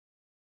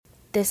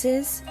This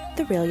is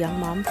the Real Young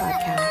Mom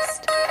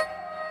Podcast.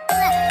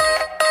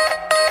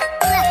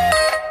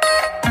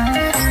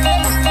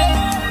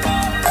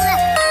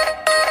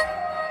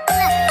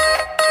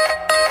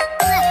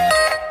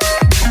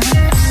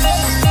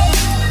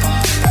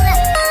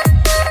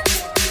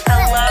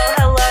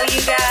 Hello,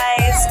 you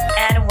guys,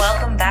 and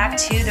welcome back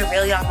to the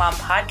Real Young Mom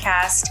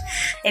Podcast.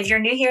 If you're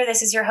new here,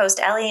 this is your host,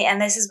 Ellie, and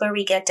this is where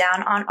we get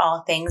down on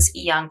all things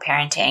young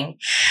parenting.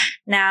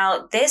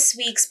 Now, this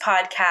week's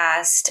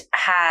podcast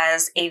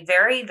has a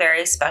very,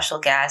 very special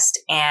guest,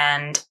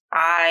 and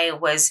I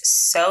was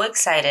so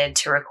excited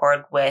to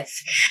record with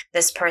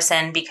this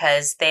person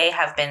because they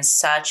have been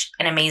such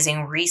an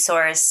amazing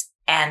resource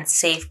and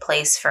safe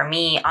place for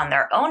me on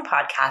their own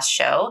podcast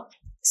show.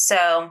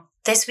 So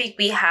this week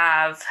we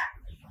have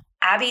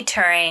Abby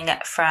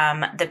Theuring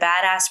from the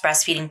Badass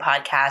Breastfeeding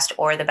podcast,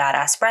 or the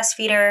Badass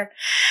Breastfeeder,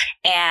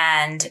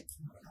 and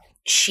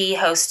she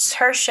hosts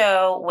her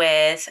show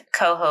with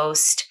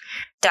co-host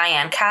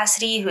Diane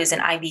Cassidy, who is an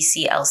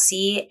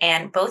IBCLC,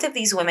 and both of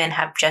these women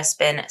have just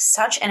been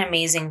such an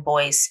amazing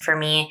voice for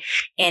me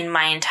in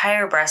my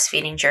entire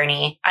breastfeeding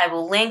journey. I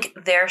will link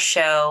their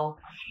show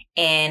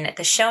in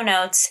the show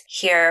notes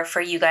here for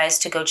you guys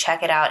to go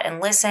check it out and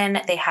listen.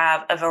 They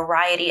have a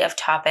variety of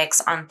topics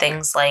on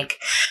things like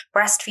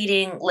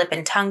breastfeeding, lip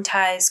and tongue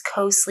ties,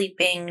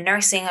 co-sleeping,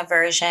 nursing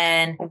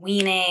aversion,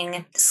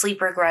 weaning, sleep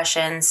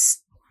regressions.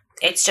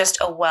 It's just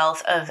a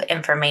wealth of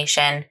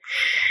information,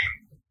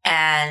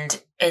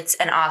 and it's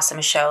an awesome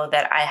show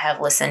that I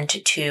have listened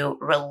to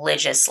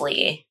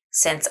religiously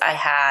since I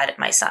had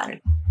my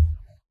son.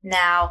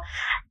 Now,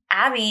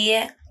 Abby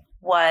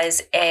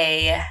was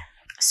a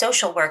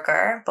social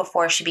worker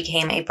before she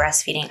became a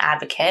breastfeeding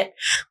advocate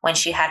when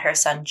she had her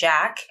son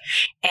Jack,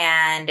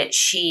 and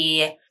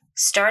she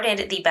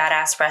started the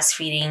Badass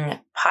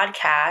Breastfeeding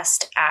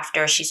podcast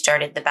after she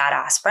started the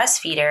Badass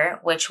Breastfeeder,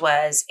 which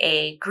was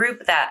a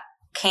group that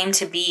came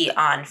to be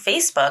on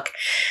Facebook,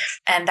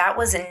 and that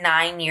was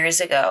 9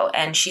 years ago,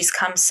 and she's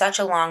come such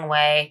a long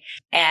way,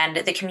 and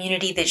the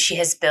community that she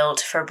has built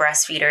for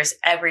breastfeeders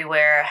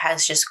everywhere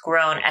has just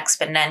grown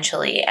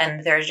exponentially,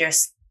 and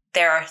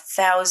there are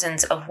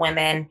thousands of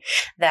women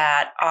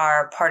that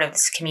are part of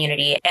this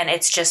community, and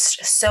it's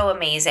just so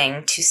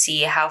amazing to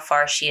see how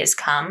far she has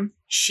come.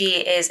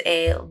 She is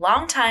a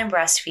longtime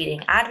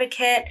breastfeeding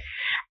advocate,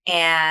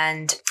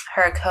 and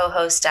her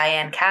co-host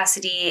Diane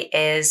Cassidy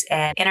is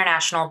an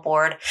international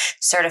board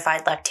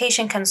certified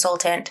lactation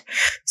consultant.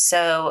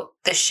 So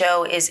the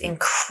show is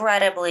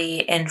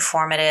incredibly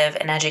informative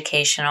and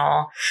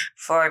educational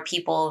for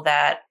people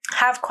that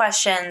have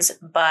questions,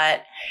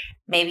 but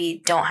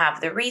maybe don't have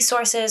the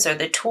resources or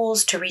the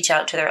tools to reach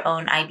out to their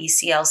own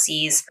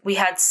IBCLCs. We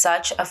had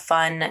such a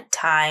fun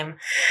time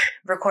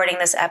recording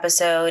this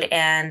episode,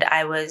 and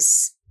I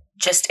was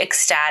just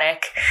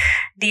ecstatic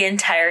the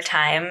entire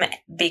time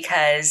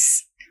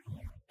because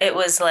it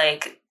was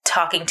like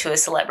talking to a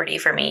celebrity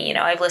for me. You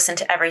know, I've listened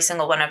to every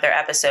single one of their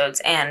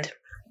episodes, and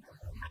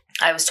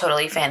I was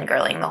totally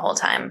fangirling the whole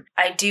time.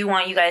 I do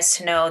want you guys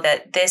to know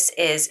that this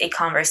is a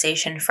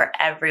conversation for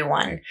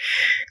everyone.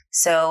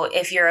 So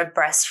if you're a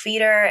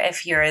breastfeeder,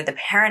 if you're the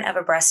parent of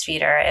a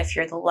breastfeeder, if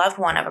you're the loved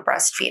one of a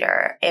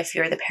breastfeeder, if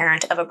you're the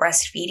parent of a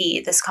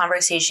breastfeedee, this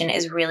conversation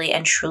is really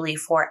and truly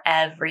for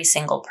every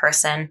single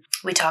person.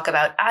 We talk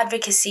about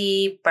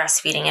advocacy,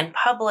 breastfeeding in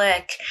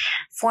public,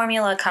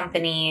 formula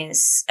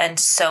companies, and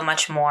so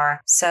much more.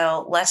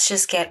 So let's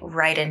just get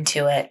right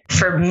into it.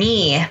 For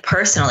me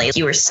personally,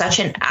 you were such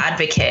an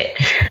advocate,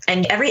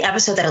 and every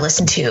episode that I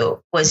listened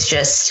to was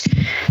just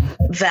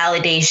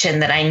validation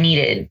that I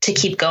needed to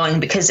keep going,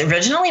 because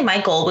originally my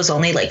goal was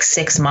only like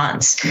 6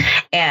 months,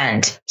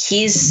 and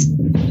he's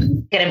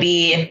going to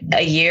be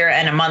a year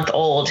and a month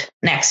old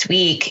next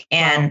week,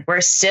 and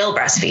we're still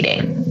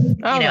breastfeeding.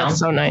 Oh, that's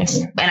so nice.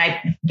 And I,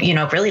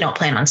 really don't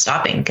plan on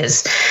stopping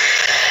because,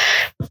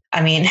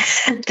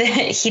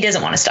 he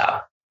doesn't want to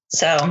stop.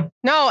 So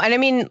no. And I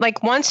mean,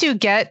 like once you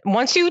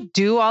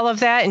do all of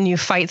that and you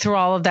fight through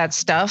all of that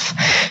stuff,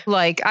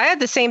 like I had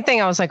the same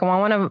thing. I was like, well, I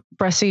want to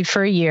breastfeed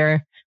for a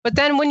year. But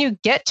then when you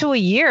get to a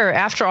year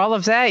after all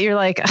of that, you're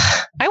like,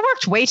 I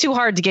worked way too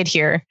hard to get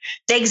here.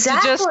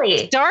 Exactly. To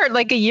just start,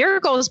 like a year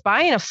goes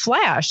by in a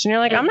flash, and you're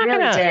like, I'm not going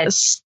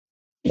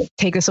to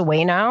take this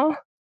away now.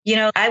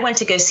 I went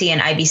to go see an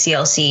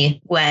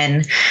IBCLC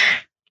when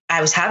I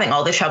was having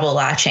all the trouble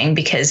latching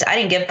because I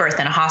didn't give birth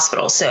in a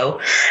hospital.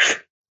 So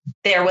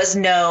there was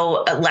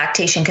no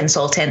lactation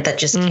consultant that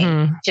just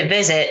came to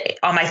visit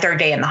on my third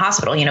day in the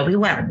hospital. We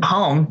went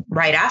home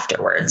right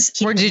afterwards.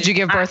 Or did you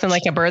give birth in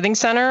like a birthing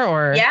center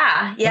or?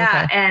 Yeah.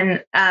 Okay.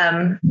 And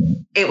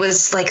it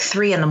was like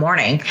 3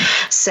 a.m.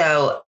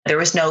 So there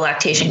was no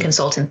lactation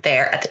consultant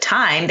there at the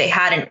time. They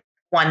hadn't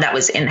one that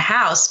was in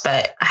house,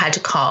 but I had to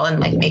call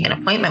and like make an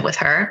appointment with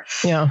her.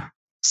 Yeah.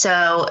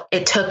 So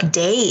it took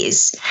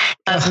days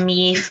of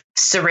me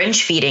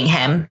syringe feeding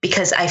him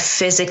because I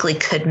physically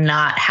could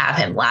not have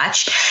him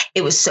latch.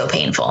 It was so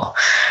painful.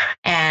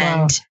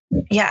 And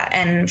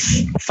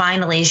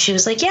finally she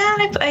was like, yeah,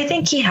 I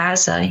think he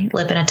has a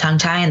lip and a tongue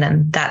tie. And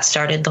then that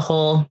started the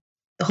whole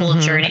the whole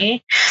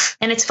journey.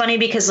 And it's funny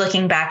because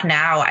looking back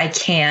now, I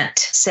can't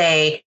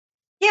say,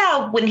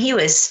 yeah, when he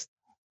was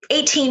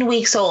 18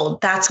 weeks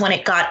old, that's when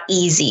it got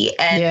easy.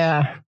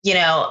 And, you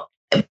know,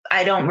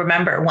 I don't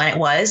remember when it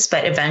was,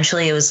 but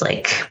eventually it was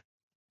like,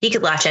 he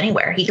could latch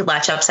anywhere. He could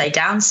latch upside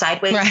down,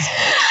 sideways,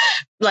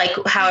 like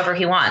however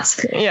he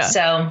wants. Yeah.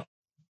 So,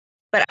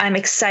 but I'm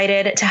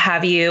excited to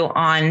have you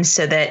on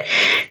so that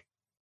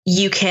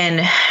you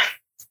can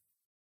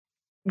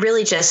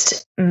really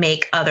just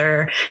make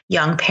other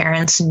young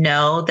parents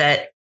know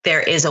that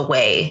there is a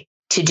way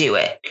to do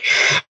it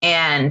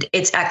and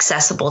it's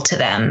accessible to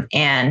them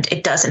and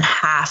it doesn't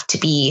have to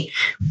be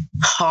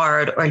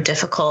hard or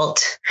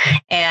difficult.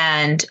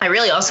 And I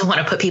really also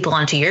want to put people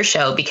onto your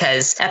show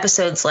because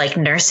episodes like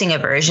nursing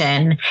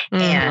aversion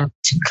and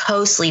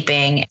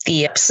co-sleeping,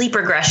 the sleep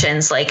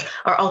regressions, like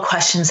are all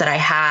questions that I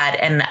had.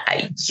 And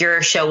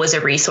your show was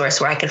a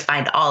resource where I could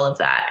find all of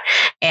that.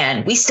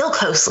 And we still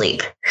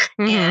co-sleep.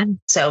 And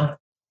so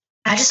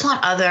I just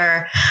want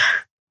other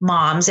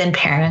moms and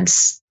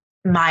parents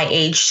my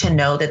age to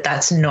know that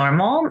that's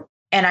normal.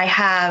 And I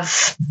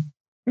have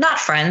not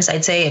friends,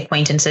 I'd say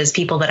acquaintances,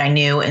 people that I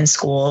knew in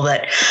school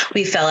that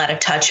we fell out of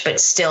touch, but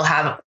still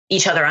have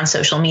each other on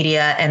social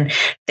media. And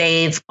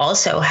they've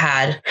also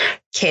had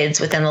kids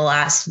within the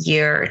last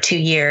year or 2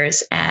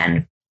 years.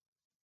 And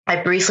I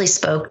briefly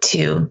spoke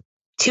to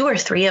 2 or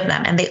 3 of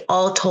them, and they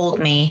all told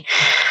me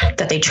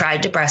that they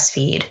tried to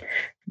breastfeed,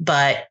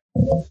 but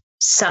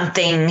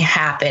something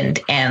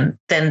happened and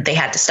then they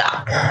had to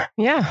stop.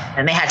 Yeah.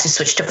 And they had to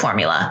switch to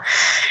formula.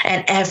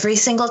 And every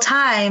single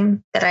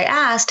time that I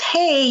asked,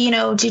 hey, you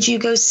know, did you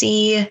go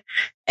see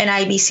an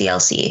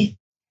IBCLC?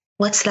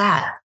 What's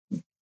that?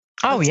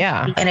 Oh,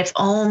 yeah. And if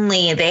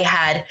only they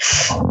had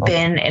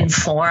been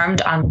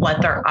informed on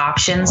what their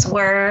options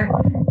were,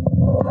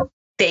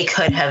 they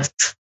could have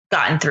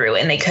gotten through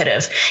and they could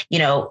have, you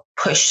know,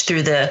 pushed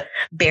through the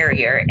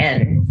barrier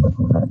and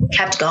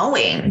kept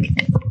going.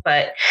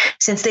 But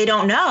since they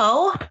don't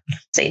know,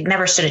 they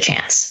never stood a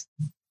chance.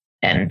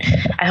 And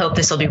I hope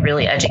this will be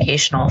really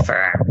educational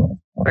for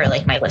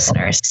like my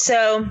listeners.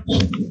 So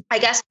I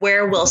guess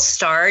where we'll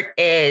start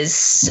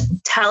is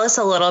tell us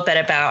a little bit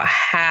about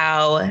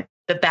how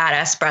the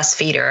Badass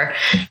Breastfeeder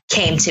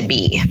came to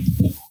be.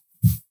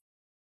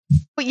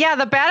 Yeah,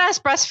 the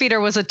Badass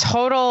Breastfeeder was a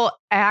total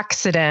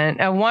accident,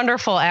 a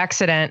wonderful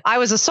accident. I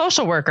was a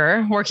social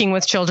worker working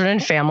with children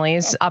and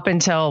families up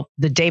until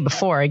the day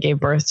before I gave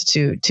birth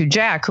to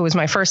Jack, who was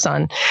my first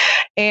son.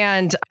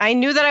 And I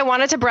knew that I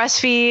wanted to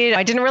breastfeed.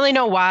 I didn't really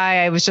know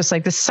why. I was just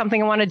like, this is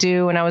something I want to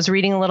do. And I was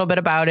reading a little bit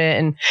about it.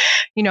 And,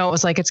 you know, it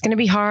was like, it's going to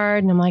be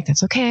hard. And I'm like,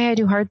 that's okay. I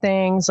do hard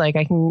things. Like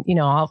I can, you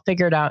know, I'll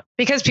figure it out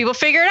because people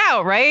figure it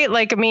out, right?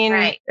 Like, I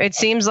mean, It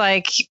seems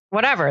like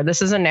whatever,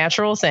 this is a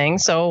natural thing.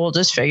 So we'll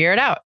just figure it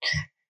out.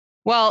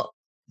 Well,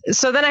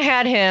 so then I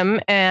had him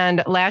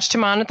and latched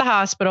him on at the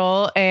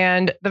hospital.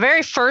 And the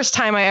very first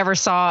time I ever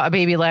saw a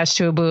baby latched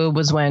to a boob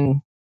was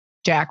when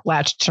Jack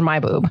latched to my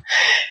boob.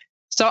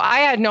 So I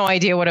had no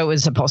idea what it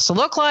was supposed to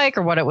look like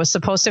or what it was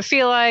supposed to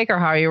feel like or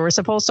how you were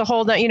supposed to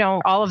hold it, you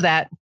know, all of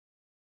that.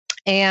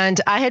 And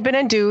I had been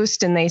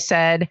induced and they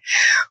said,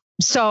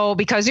 so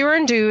because you were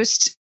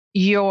induced,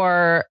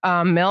 your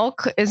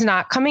milk is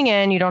not coming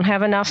in. You don't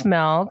have enough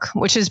milk,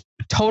 which is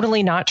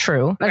totally not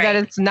true. Right. That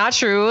it's not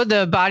true.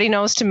 The body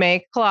knows to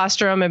make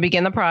colostrum and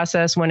begin the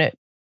process when it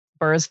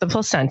births the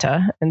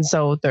placenta. And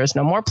so there's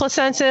no more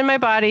placenta in my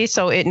body.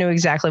 So it knew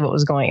exactly what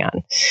was going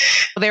on.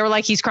 They were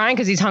like, he's crying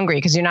because he's hungry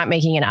because you're not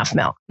making enough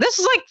milk. This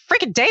is like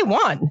freaking day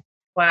 1.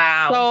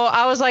 Wow. So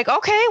I was like,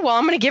 okay, well,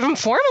 I'm going to give him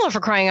formula for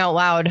crying out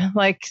loud.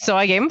 Like, so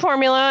I gave him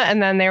formula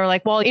and then they were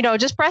like, well, you know,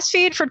 just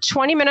breastfeed for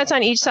 20 minutes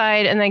on each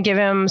side and then give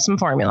him some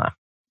formula.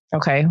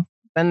 Okay.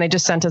 Then they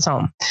just sent us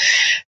home.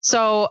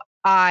 So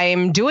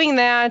I'm doing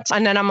that.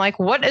 And then I'm like,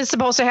 what is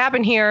supposed to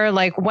happen here?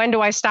 Like, when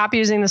do I stop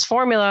using this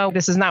formula?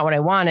 This is not what I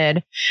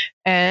wanted.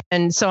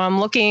 And so I'm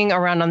looking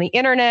around on the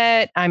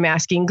internet. I'm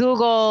asking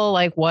Google,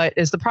 like, what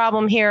is the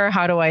problem here?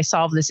 How do I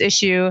solve this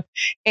issue?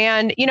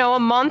 And, you know, a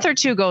month or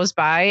 2 goes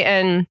by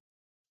and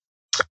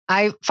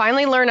I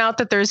finally learn out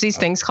that there's these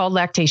things called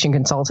lactation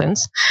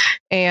consultants.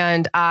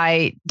 And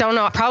I don't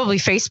know, probably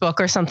Facebook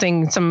or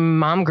something, some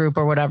mom group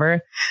or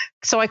whatever.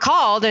 So I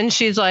called and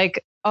she's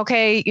like,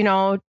 okay, you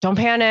know, don't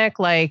panic.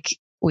 Like,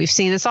 we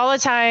see this all the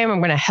time. I'm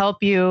going to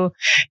help you.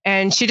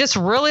 And she just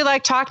really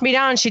like talked me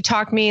down. She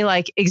talked me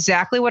like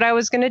exactly what I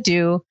was going to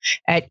do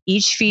at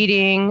each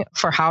feeding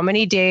for how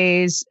many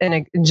days,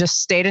 and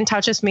just stayed in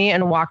touch with me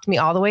and walked me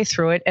all the way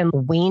through it and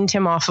weaned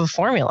him off of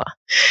formula,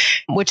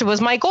 which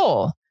was my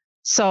goal.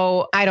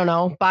 So I don't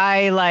know,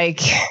 by like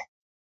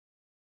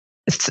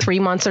 3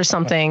 months or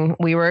something,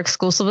 we were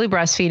exclusively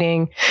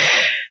breastfeeding.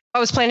 I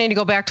was planning to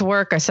go back to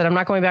work. I said, I'm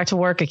not going back to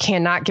work. I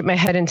cannot get my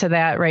head into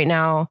that right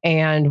now.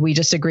 And we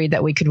just agreed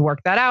that we could work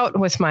that out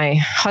with my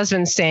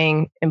husband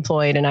staying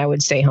employed and I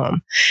would stay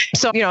home.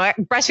 So, you know,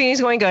 breastfeeding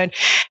is going good.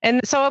 And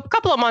so a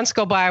couple of months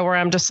go by where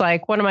I'm just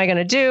like, what am I going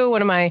to do?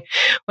 What am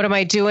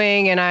I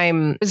doing?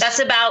 And that's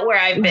about where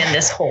I've been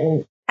this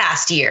whole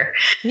past year.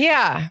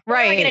 Yeah,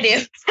 right. What am I going to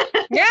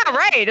do? Yeah,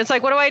 right. It's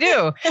like, what do I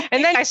do?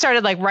 And then I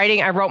started like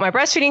writing. I wrote my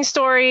breastfeeding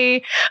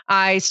story.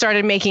 I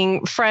started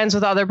making friends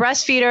with other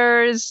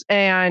breastfeeders,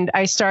 and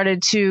I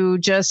started to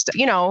just,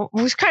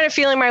 was kind of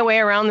feeling my way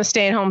around the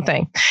stay-at-home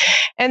thing.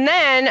 And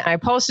then I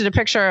posted a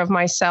picture of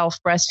myself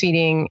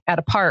breastfeeding at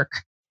a park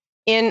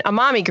in a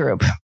mommy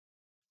group.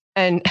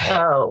 And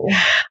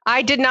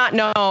I did not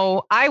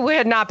know, I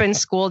had not been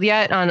schooled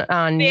yet on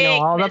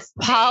all the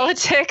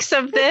politics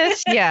of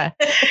this. Yeah.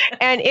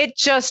 And it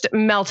just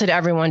melted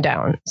everyone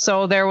down.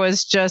 So there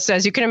was just,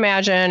 as you can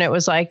imagine, it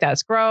was like,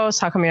 that's gross.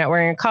 How come you're not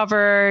wearing a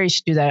cover? You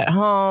should do that at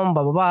home,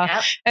 blah, blah, blah.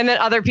 Yep. And then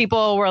other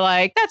people were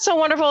like, that's so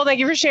wonderful.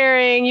 Thank you for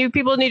sharing. You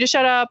people need to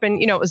shut up.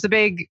 And, it was the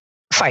big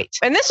fight.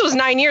 And this was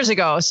 9 years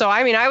ago. So,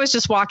 I was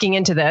just walking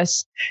into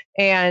this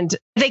and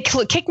they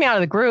kicked me out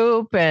of the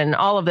group and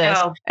all of this.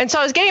 Oh. And so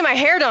I was getting my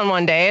hair done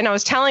one day and I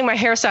was telling my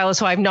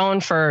hairstylist, who I've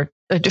known for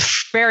a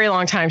very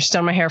long time. She's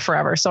done my hair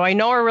forever. So I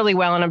know her really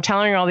well. And I'm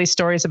telling her all these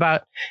stories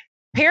about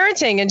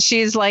parenting. And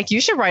she's like, you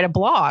should write a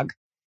blog.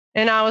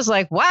 And I was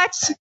like, what?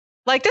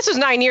 Like, this was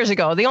 9 years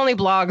ago. The only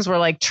blogs were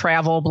like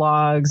travel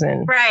blogs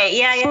and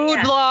food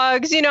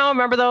blogs,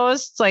 remember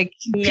those? It's like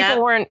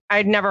people weren't,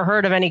 I'd never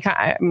heard of any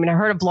kind. I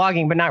heard of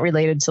blogging, but not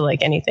related to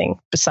like anything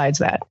besides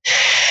that.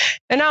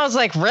 And I was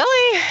like,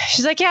 really?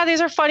 She's like, yeah, these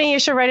are funny. You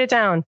should write it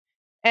down.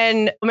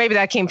 And maybe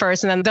that came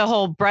first. And then the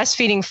whole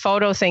breastfeeding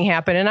photo thing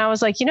happened. And I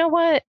was like, you know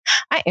what?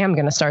 I am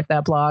going to start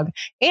that blog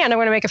and I'm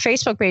going to make a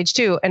Facebook page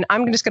too. And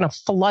I'm just going to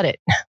flood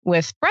it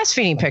with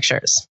breastfeeding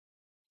pictures.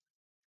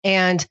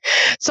 And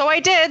so I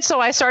did. So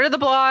I started the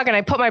blog and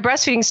I put my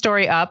breastfeeding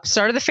story up,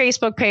 started the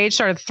Facebook page,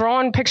 started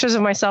throwing pictures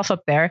of myself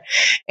up there,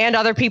 and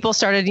other people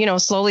started,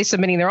 slowly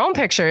submitting their own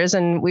pictures.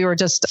 And we were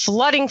just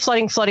flooding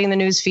the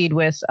news feed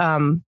with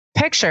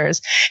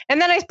pictures.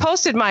 And then I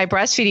posted my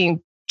breastfeeding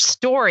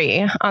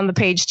story on the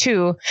page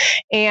too.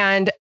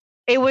 And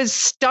it was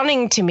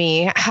stunning to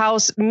me how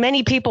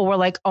many people were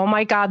like, oh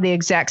my God, the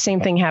exact same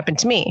thing happened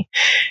to me.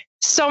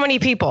 So many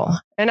people.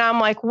 And I'm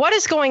like, what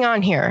is going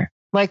on here?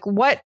 Like,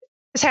 what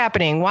is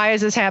happening? Why is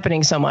this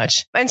happening so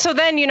much? And so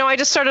then, I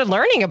just started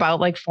learning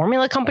about like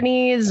formula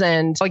companies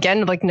and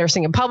again, like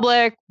nursing in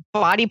public,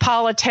 body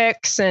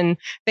politics and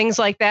things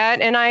like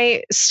that. And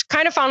I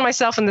kind of found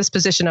myself in this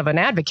position of an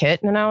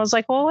advocate. And I was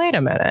like, well, wait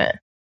a minute.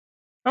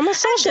 I'm a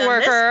social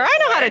worker. I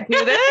know how to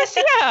do this.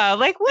 Yeah.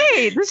 Like,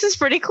 wait, this is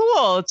pretty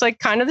cool. It's like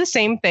kind of the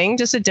same thing,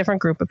 just a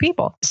different group of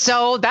people.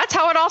 So that's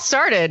how it all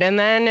started. And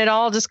then it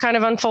all just kind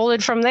of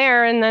unfolded from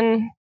there. And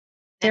then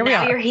here we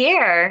are. You're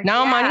here.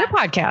 Now I'm on your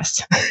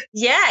podcast.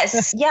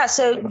 Yes. Yeah.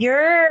 So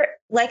you're,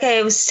 like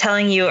I was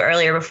telling you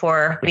earlier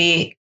before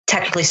we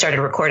technically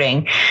started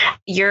recording,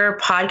 your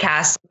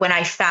podcast, when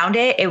I found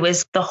it, it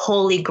was the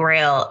holy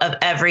grail of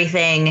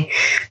everything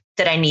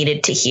that I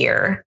needed to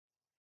hear.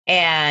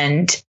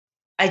 And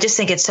I just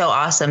think it's so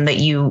awesome that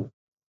you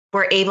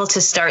were able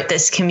to start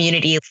this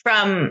community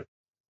from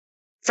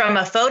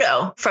a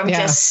photo, from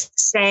just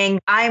saying,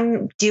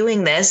 I'm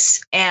doing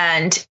this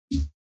and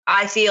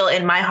I feel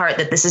in my heart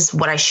that this is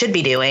what I should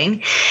be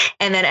doing.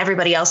 And then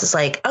everybody else is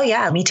like, oh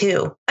yeah, me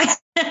too.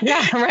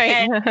 Yeah,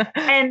 right.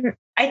 and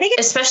I think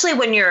especially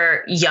when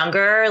you're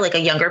younger, like a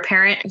younger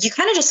parent, you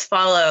kind of just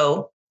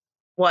follow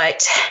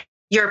what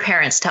your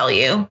parents tell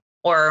you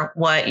or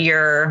what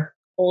your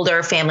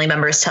older family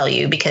members tell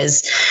you,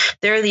 because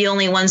they're the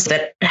only ones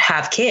that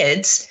have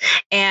kids.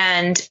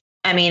 And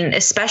I mean,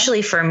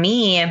 especially for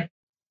me,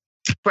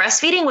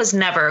 breastfeeding was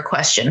never a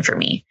question for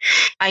me.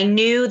 I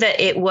knew that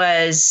it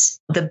was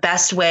the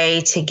best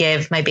way to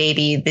give my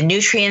baby the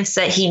nutrients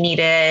that he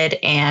needed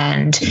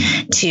and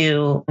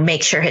to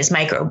make sure his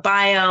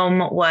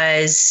microbiome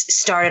was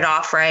started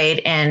off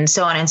right and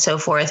so on and so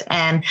forth.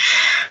 And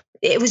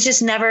it was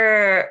just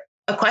never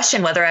a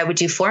question whether I would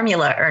do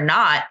formula or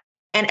not.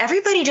 And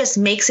everybody just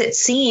makes it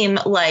seem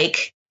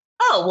like,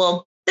 oh,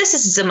 well, this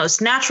is the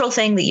most natural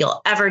thing that you'll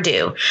ever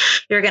do.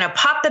 You're going to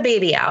pop the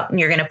baby out and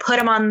you're going to put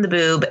him on the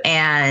boob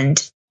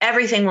and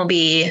everything will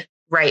be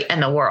right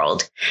in the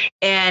world.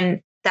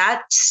 And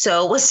that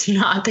so was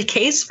not the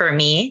case for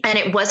me. And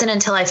it wasn't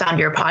until I found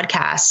your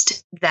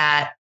podcast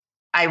that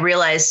I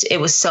realized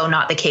it was so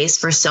not the case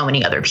for so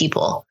many other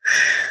people.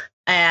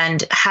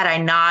 And had I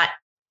not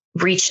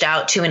reached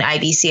out to an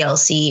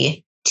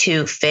IBCLC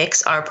to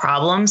fix our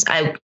problems,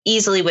 I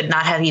easily would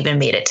not have even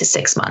made it to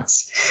 6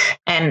 months.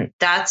 And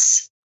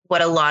that's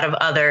what a lot of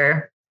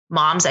other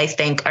moms, I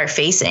think, are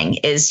facing,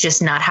 is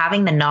just not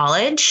having the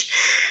knowledge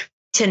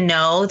to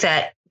know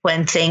that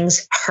when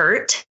things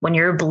hurt, when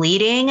you're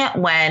bleeding,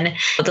 when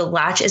the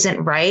latch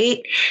isn't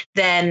right,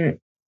 then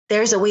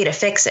there's a way to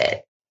fix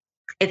it.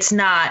 It's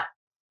not,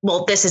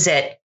 well, this is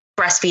it.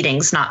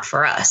 Breastfeeding's not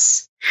for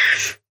us.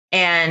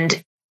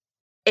 And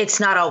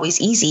it's not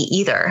always easy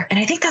either. And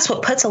I think that's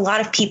what puts a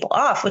lot of people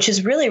off, which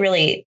is really,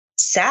 really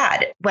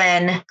sad.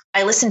 When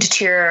I listened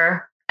to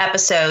your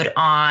episode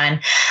on,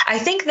 I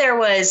think there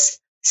was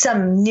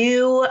some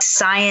new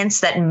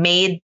science that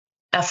made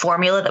a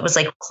formula that was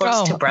like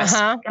close to breast.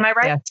 Am I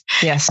right?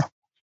 Yes.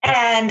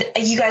 And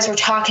you guys were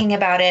talking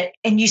about it,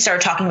 and you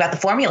started talking about the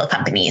formula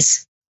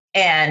companies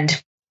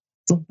and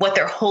what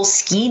their whole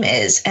scheme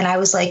is. And I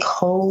was like,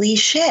 holy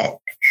shit,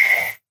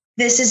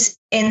 this is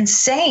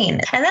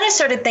insane. And then I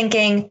started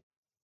thinking,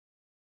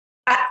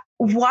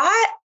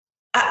 why?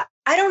 I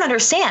don't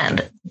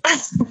understand.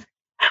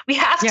 We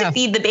have to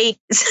feed the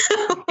babies.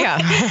 We have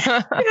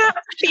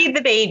to feed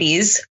the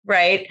babies,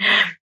 right?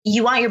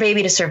 You want your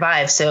baby to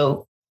survive.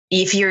 So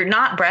if you're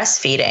not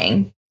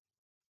breastfeeding,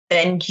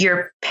 then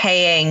you're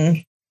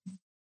paying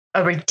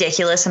a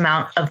ridiculous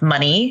amount of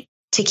money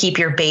to keep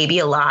your baby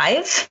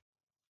alive.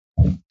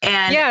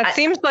 And it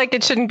seems like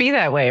it shouldn't be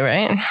that way,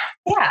 right?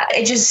 Yeah,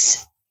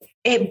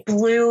 it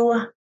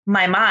blew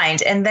my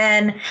mind. And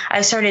then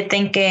I started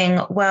thinking,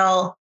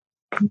 well,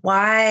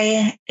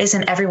 why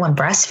isn't everyone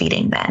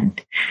breastfeeding then?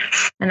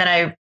 And then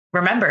I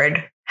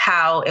remembered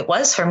how it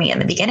was for me in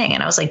the beginning.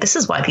 And I was like, this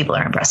is why people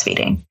aren't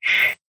breastfeeding,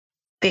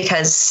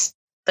 because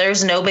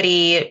there's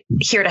nobody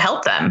here to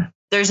help them.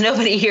 There's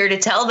nobody here to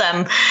tell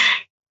them,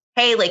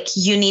 hey, like,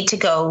 you need to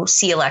go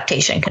see a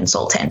lactation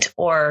consultant,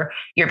 or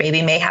your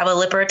baby may have a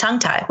lip or a tongue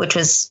tie, which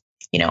was,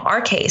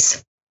 our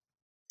case.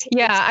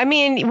 Yeah. I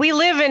mean, we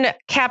live in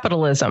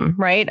capitalism,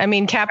 right? I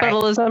mean,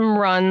 capitalism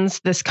runs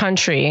this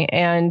country,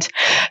 and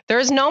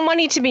there's no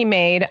money to be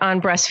made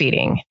on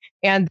breastfeeding.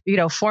 And,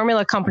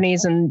 formula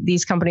companies and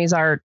these companies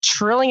are $1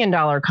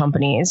 trillion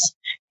companies.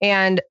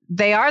 And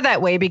they are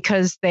that way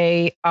because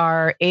they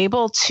are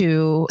able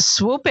to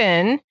swoop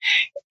in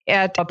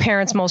at a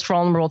parent's most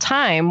vulnerable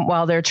time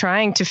while they're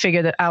trying to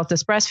figure out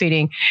this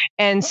breastfeeding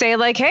and say,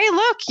 like, hey,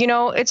 look,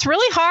 it's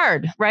really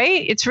hard,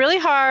 right? It's really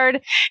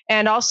hard.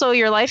 And also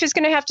your life is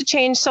going to have to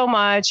change so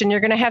much, and you're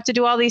going to have to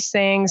do all these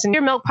things. And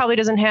your milk probably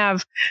doesn't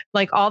have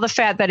like all the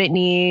fat that it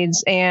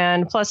needs.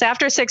 And plus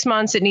after 6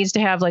 months, it needs to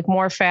have like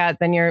more fat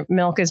than your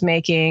milk is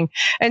making.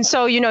 And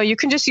so, you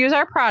can just use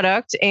our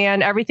product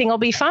and everything will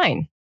be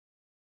fine.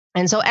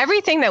 And so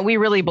everything that we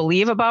really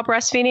believe about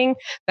breastfeeding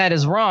that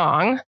is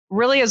wrong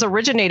really has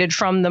originated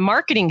from the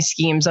marketing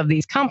schemes of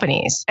these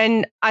companies.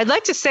 And I'd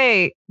like to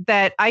say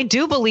that I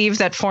do believe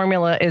that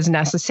formula is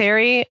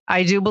necessary.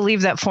 I do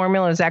believe that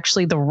formula is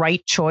actually the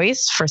right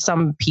choice for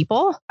some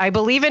people. I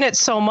believe in it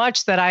so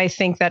much that I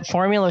think that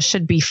formula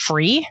should be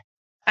free.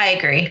 I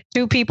agree.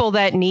 To people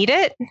that need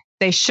it.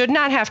 They should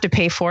not have to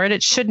pay for it.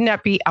 It should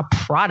not be a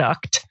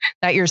product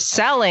that you're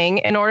selling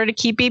in order to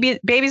keep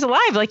babies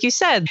alive. Like you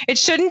said, it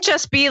shouldn't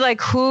just be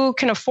like who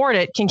can afford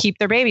it can keep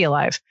their baby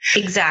alive.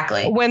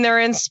 Exactly. When they're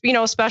in,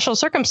 special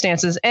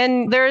circumstances.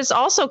 And there's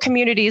also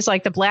communities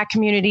like the Black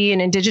community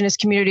and Indigenous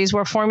communities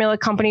where formula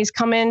companies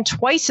come in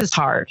twice as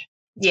hard.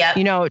 Yeah.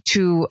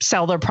 To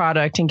sell their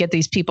product and get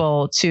these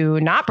people to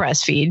not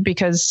breastfeed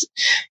because,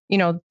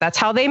 that's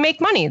how they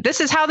make money.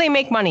 This is how they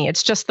make money.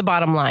 It's just the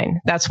bottom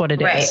line. That's what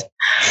it is.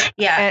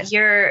 Yeah.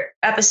 Your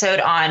episode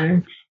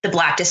on the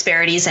Black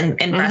disparities in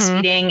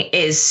breastfeeding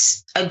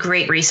is a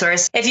great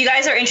resource. If you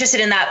guys are interested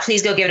in that,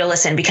 please go give it a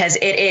listen, because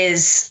it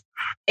is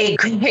a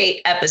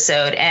great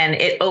episode and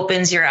it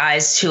opens your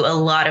eyes to a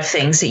lot of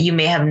things that you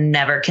may have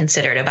never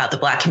considered about the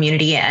Black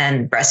community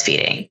and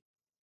breastfeeding.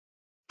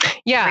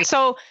 Yeah.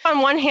 So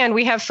on one hand,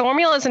 we have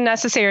formula as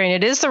necessary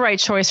and it is the right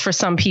choice for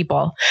some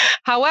people.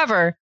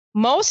 However,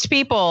 most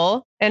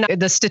people, and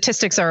the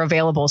statistics are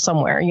available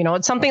somewhere,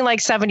 it's something like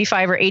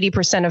 75 or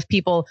 80% of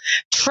people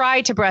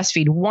try to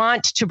breastfeed,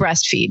 want to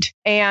breastfeed.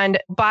 And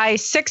by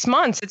 6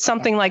 months, it's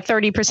something like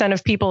 30%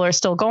 of people are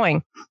still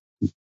going.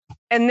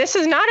 And this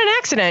is not an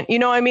accident.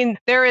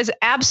 There is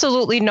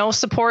absolutely no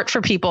support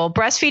for people.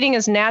 Breastfeeding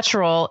is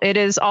natural. It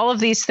is all of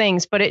these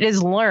things, but it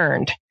is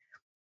learned.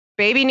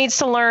 Baby needs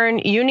to learn,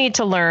 you need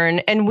to learn.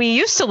 And we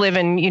used to live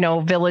in,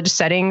 village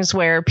settings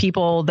where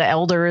the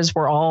elders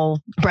were all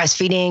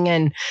breastfeeding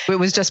and it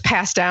was just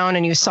passed down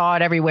and you saw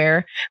it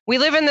everywhere. We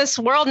live in this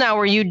world now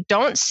where you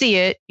don't see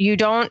it,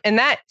 and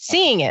that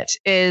seeing it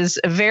is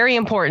very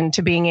important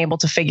to being able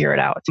to figure it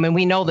out.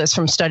 We know this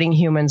from studying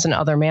humans and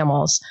other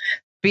mammals.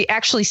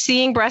 Actually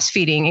seeing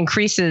breastfeeding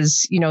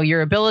increases,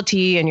 your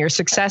ability and your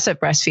success at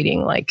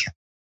breastfeeding, like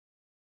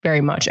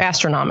very much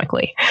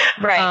astronomically.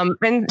 Right.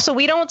 And so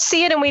we don't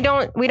see it and we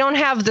don't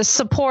have the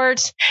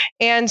support.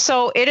 And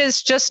so it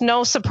is just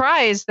no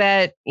surprise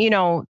that,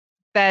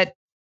 that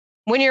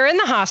when you're in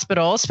the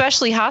hospital,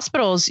 especially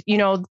hospitals,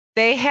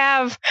 they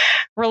have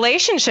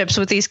relationships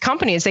with these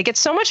companies. They get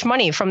so much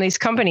money from these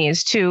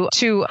companies to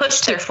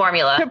push their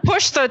formula, to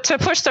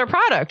push their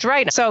product.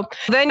 Right. So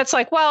then it's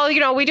like, well,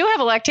 we do have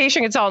a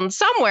lactation consultant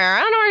somewhere.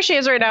 I don't know where she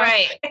is right now.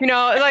 Right.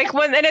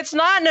 And it's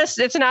not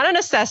a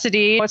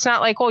necessity. It's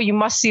not like, oh, you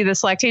must see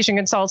this lactation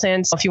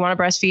consultant. If you want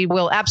to breastfeed,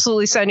 we'll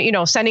absolutely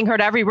sending her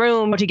to every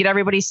room to get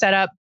everybody set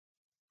up.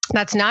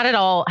 That's not at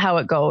all how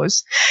it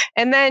goes.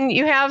 And then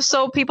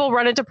people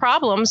run into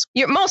problems.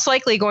 You're most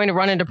likely going to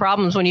run into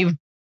problems when you've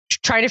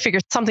tried to figure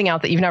something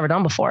out that you've never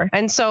done before.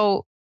 And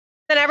so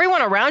then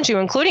everyone around you,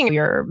 including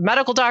your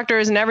medical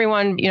doctors and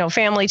everyone,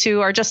 family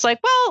too, are just like,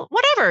 well,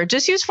 whatever,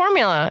 just use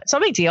formula. It's no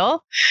big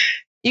deal.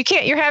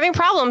 You're having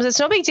problems. It's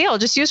no big deal.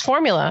 Just use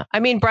formula.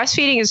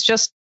 Breastfeeding is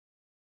just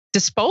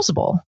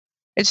disposable.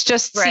 It's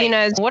just seen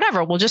as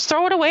whatever. We'll just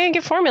throw it away and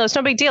get formula. It's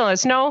no big deal.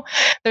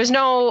 There's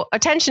no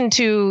attention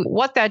to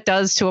what that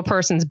does to a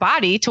person's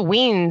body to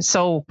wean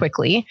so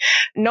quickly.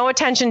 No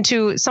attention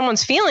to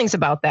someone's feelings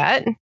about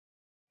that.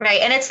 Right.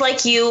 And it's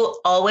like you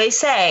always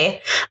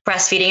say,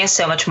 breastfeeding is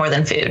so much more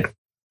than food.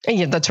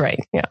 Yeah, that's right.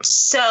 Yeah.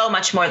 So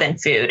much more than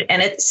food.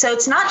 And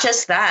it's not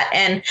just that.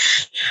 And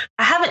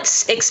I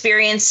haven't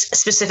experienced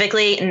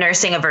specifically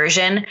nursing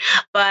aversion,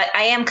 but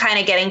I am kind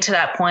of getting to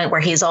that point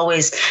where he's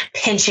always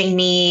pinching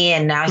me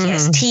and now he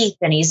has teeth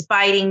and he's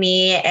biting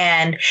me.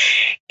 And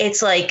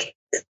it's like,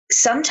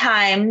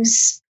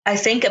 sometimes I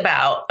think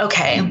about,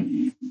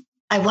 okay,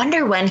 I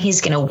wonder when he's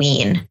going to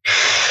wean.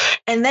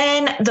 And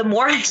then the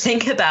more I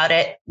think about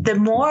it, the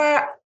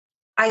more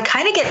I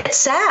kind of get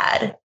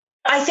sad.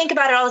 I think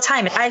about it all the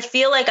time. I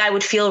feel like I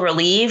would feel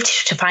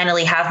relieved to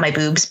finally have my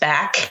boobs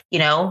back. You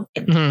know,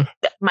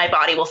 my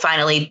body will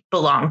finally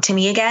belong to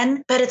me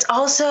again. But it's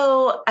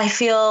also, I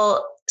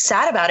feel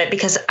sad about it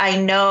because I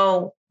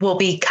know we'll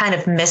be kind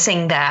of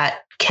missing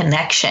that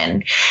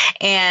connection,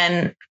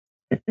 and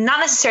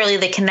not necessarily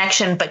the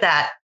connection, but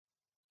that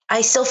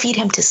I still feed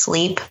him to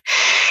sleep.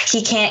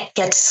 He can't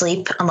get to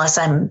sleep unless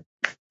I'm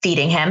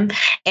feeding him.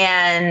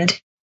 And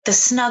the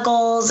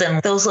snuggles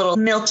and those little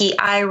milky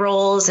eye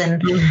rolls.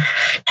 And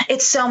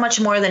it's so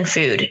much more than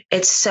food.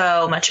 It's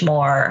so much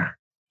more.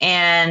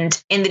 And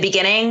in the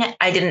beginning,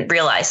 I didn't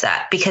realize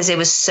that because it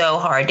was so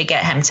hard to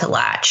get him to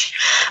latch.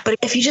 But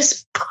if you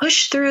just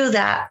push through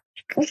that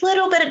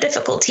little bit of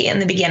difficulty in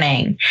the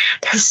beginning,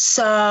 there's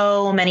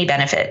so many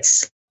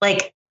benefits.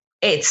 Like,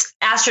 it's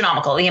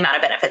astronomical, the amount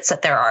of benefits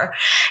that there are.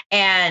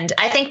 And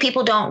I think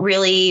people don't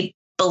really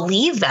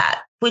believe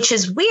that, which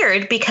is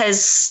weird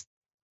because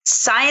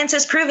science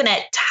has proven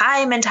it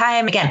time and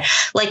time again.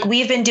 Like,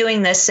 we've been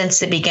doing this since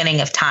the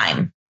beginning of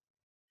time,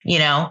 you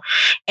know?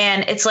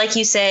 And it's like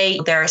you say,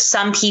 there are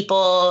some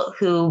people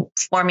who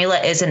formula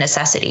is a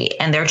necessity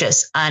and they're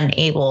just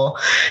unable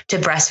to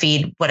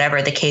breastfeed,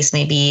 whatever the case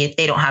may be.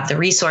 They don't have the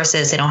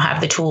resources, they don't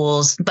have the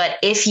tools. But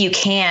if you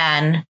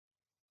can,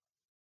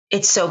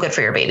 it's so good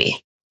for your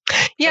baby.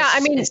 Yeah,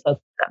 I mean,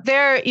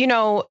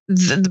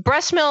 the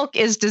breast milk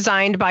is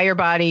designed by your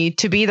body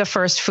to be the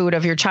first food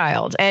of your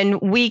child.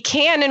 And we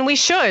can and we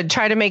should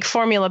try to make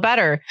formula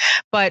better.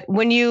 But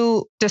when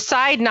you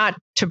decide not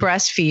to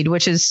breastfeed,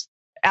 which is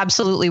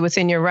absolutely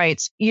within your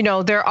rights,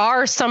 there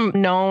are some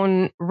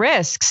known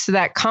risks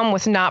that come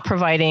with not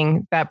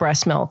providing that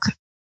breast milk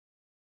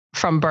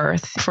from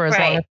birth for as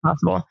long as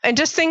possible. And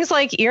just things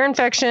like ear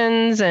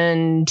infections.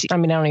 And I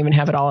mean, I don't even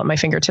have it all at my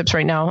fingertips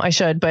right now. I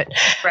should, but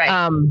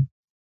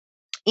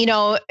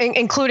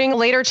including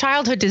later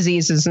childhood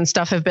diseases and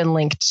stuff have been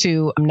linked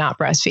to not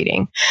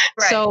breastfeeding.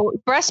 Right. So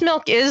breast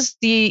milk is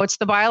it's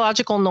the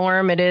biological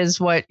norm. It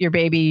is what your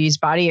baby's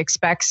body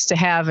expects to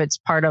have. It's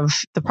part of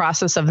the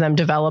process of them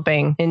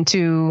developing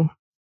into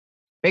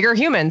bigger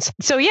humans.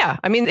 So yeah,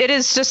 I mean, it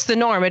is just the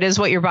norm. It is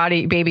what your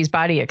baby's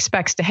body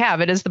expects to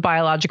have. It is the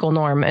biological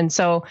norm. And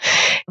so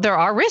there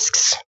are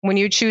risks when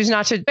you choose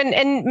not to.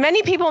 And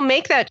many people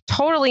make that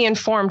totally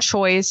informed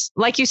choice,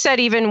 like you said,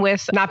 even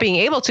with not being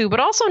able to,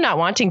 but also not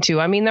wanting to.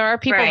 I mean, there are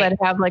people that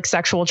have like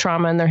sexual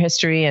trauma in their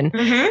history, and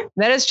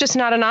that is just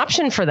not an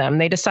option for them.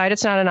 They decide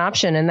it's not an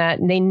option and that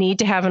they need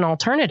to have an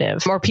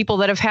alternative. Or people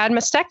that have had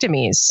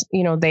mastectomies,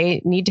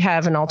 they need to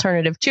have an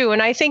alternative too.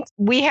 And I think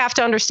we have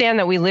to understand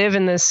that we live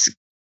in this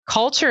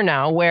culture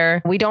now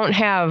where we don't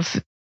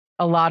have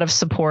a lot of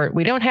support.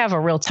 We don't have a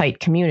real tight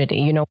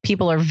community.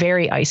 People are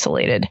very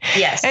isolated.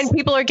 Yes. And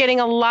people are getting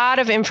a lot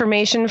of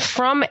information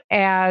from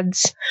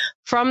ads,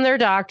 from their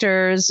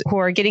doctors who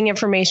are getting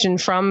information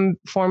from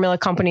formula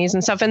companies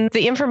and stuff. And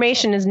the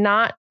information is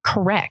not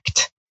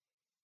correct.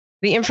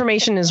 The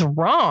information is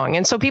wrong.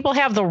 And so people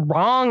have the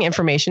wrong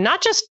information,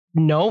 not just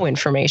no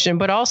information,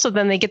 but also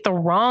then they get the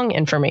wrong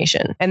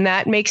information. And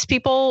that makes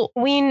people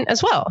wean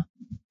as well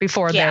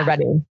before they're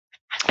ready.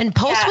 And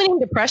post-weaning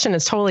depression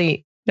is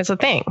it's a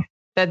thing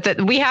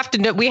that we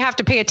have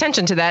to pay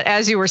attention to that.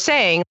 As you were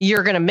saying,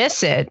 you're going to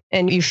miss it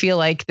and you feel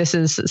like this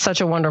is such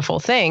a wonderful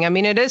thing. I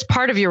mean, it is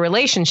part of your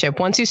relationship.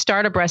 Once you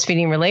start a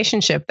breastfeeding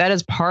relationship, that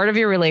is part of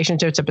your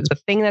relationship. It's a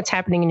thing that's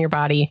happening in your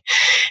body.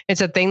 It's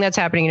a thing that's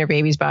happening in your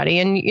baby's body.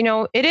 And,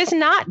 it is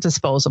not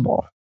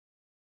disposable.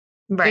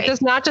 Right. It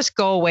does not just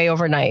go away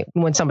overnight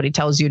when somebody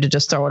tells you to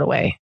just throw it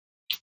away.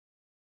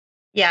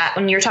 Yeah.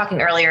 When you were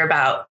talking earlier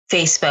about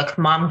Facebook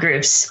mom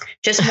groups,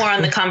 just more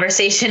on the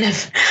conversation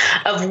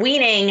of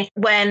weaning,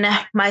 when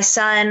my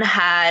son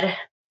had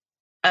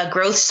a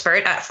growth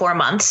spurt at 4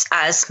 months,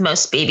 as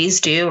most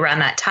babies do around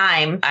that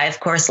time, I,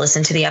 of course,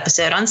 listened to the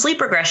episode on sleep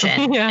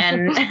regression.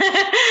 And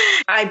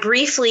I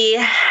briefly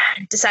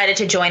decided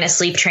to join a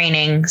sleep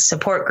training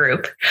support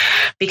group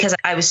because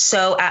I was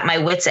so at my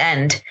wit's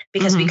end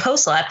because we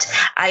co-slept.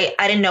 I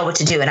didn't know what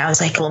to do. And I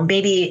was like, well,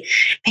 maybe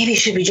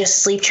should we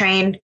just sleep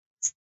train?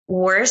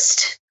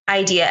 Worst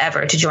idea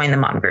ever to join the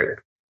mom group.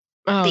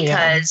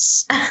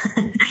 because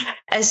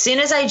as soon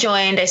as I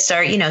joined, I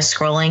start,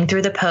 scrolling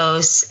through the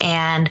posts,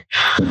 and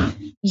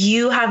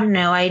you have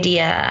no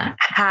idea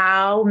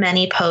how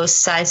many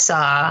posts I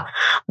saw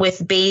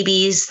with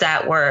babies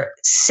that were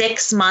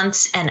 6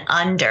 months and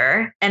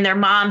under, and their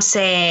mom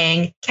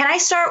saying, "Can I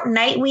start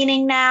night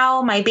weaning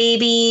now? My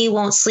baby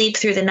won't sleep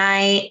through the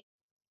night.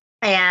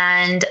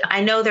 And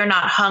I know they're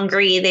not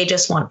hungry. They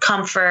just want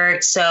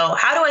comfort. So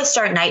how do I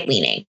start night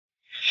weaning?"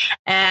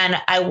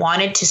 And I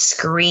wanted to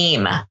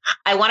scream.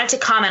 I wanted to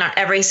comment on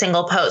every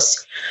single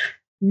post.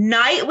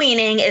 Night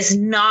weaning is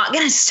not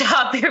going to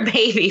stop your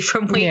baby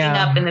from waking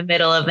up in the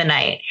middle of the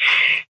night.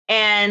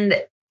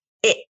 And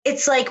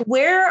it's like,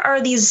 where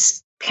are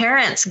these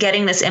parents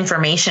getting this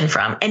information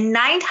from? And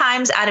 9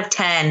 times out of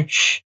 10,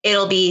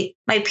 it'll be,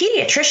 "My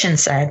pediatrician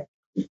said."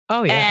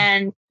 Oh, yeah.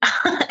 And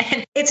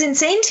it's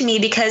insane to me,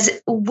 because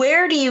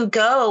where do you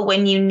go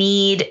when you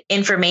need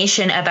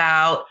information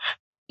about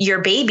your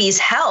baby's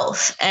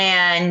health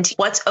and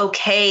what's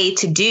okay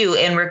to do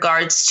in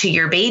regards to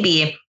your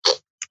baby?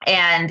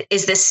 And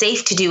is this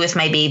safe to do with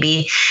my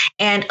baby?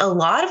 And a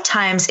lot of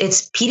times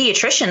it's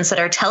pediatricians that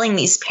are telling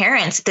these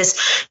parents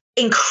this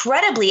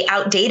incredibly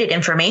outdated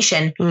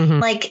information.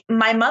 Like,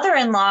 my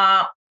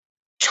mother-in-law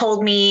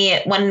told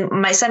me when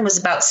my son was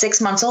about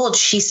 6 months old,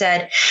 she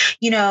said,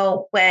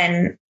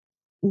 when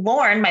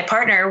Lauren, my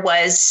partner,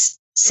 was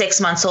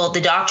 6 months old,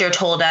 the doctor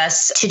told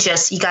us to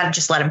you got to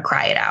just let him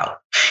cry it out.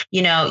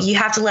 You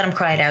have to let him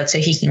cry it out so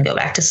he can go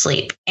back to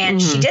sleep.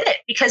 And she did it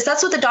because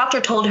that's what the doctor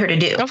told her to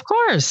do. Of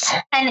course.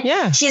 And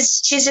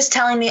she's just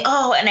telling me,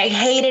 "Oh, and I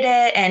hated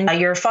it. And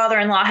your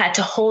father-in-law had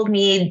to hold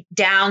me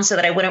down so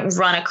that I wouldn't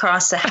run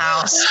across the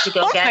house to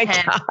go get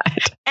him." God.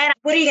 And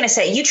what are you going to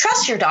say? You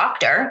trust your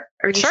doctor,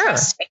 or you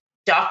trust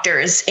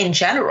doctors in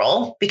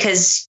general,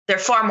 because they're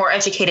far more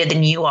educated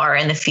than you are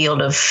in the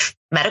field of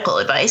medical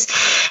advice.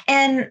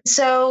 And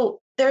so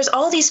there's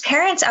all these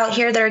parents out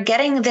here that are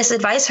getting this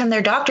advice from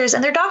their doctors,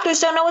 and their doctors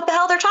don't know what the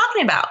hell they're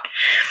talking about.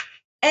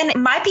 And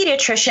my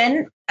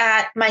pediatrician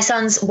at my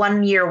son's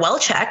 1-year well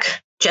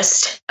check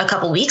just a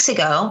couple weeks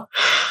ago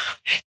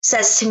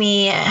says to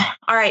me,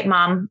 "All right,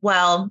 Mom,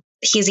 well,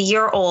 he's a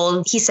year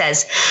old." He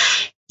says,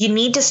 "You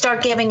need to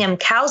start giving him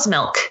cow's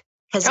milk,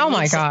 because he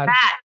needs the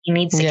fat, he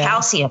needs the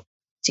calcium.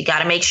 So you got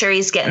to make sure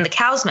he's getting the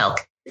cow's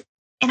milk."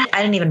 And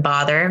I didn't even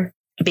bother,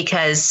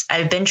 because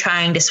I've been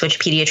trying to switch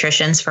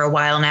pediatricians for a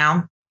while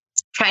now,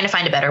 trying to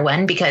find a better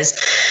one, because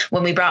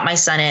when we brought my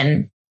son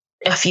in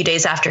a few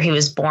days after he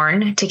was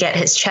born to get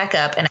his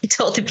checkup, and I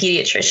told the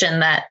pediatrician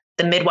that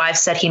the midwife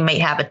said he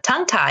might have a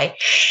tongue tie,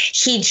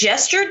 he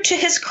gestured to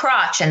his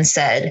crotch and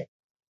said,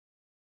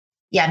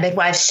 "Yeah,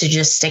 midwives should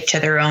just stick to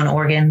their own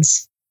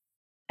organs."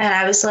 And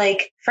I was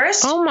like,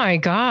 first, oh my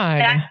God,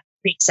 that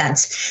makes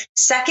sense.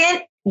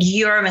 Second,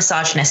 you're a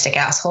misogynistic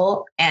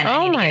asshole. And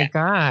oh my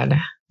God.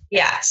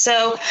 Yeah.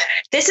 So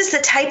this is the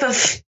type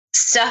of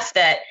stuff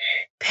that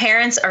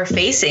parents are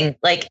facing.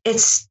 Like,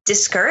 it's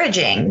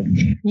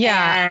discouraging.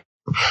 Yeah.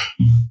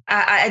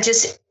 And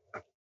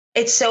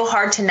it's so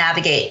hard to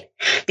navigate,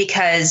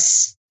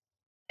 because,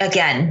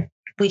 again,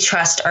 we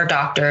trust our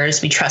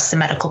doctors, we trust the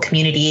medical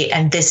community,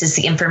 and this is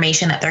the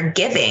information that they're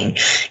giving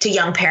to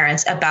young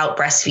parents about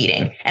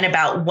breastfeeding and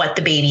about what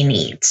the baby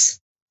needs.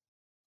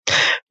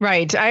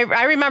 Right.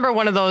 I remember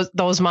one of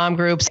those mom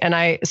groups, and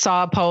I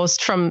saw a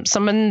post from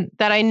someone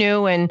that I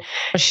knew, and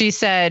she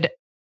said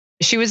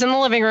she was in the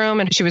living room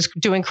and she was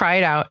doing Cry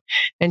It Out,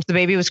 and the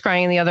baby was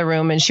crying in the other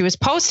room, and she was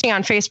posting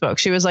on Facebook.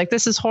 She was like,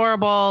 "This is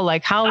horrible.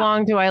 Like, how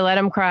long do I let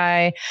him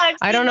cry?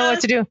 I don't know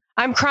what to do.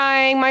 I'm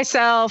crying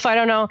myself. I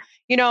don't know."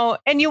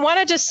 And you want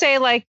to just say,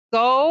 like,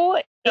 go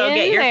in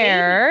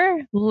there,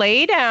 baby,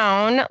 lay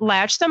down,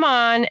 latch them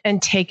on,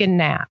 and take a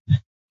nap.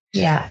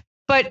 Yeah.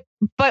 But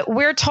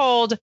we're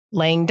told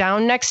laying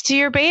down next to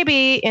your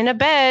baby in a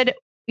bed,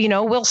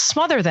 will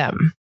smother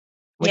them,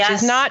 which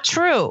is not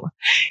true.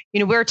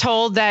 We're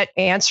told that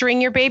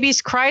answering your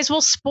baby's cries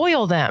will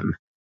spoil them.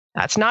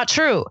 That's not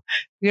true.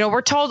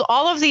 We're told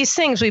all of these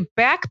things. We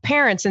back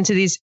parents into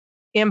these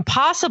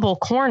impossible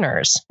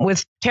corners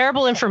with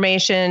terrible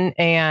information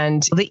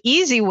and the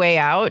easy way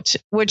out,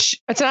 which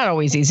it's not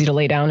always easy to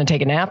lay down and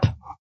take a nap.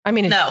 I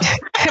mean, no,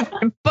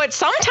 but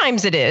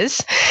sometimes it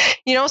is.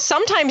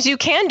 Sometimes you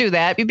can do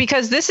that,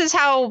 because this is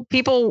how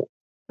people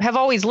have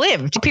always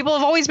lived. People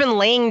have always been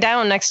laying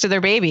down next to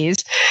their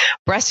babies,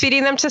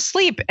 breastfeeding them to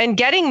sleep and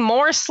getting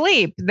more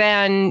sleep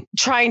than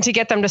trying to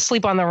get them to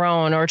sleep on their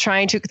own or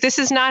this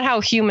is not how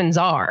humans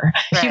are.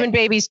 Right. Human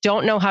babies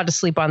don't know how to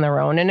sleep on their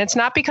own. And it's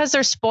not because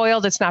they're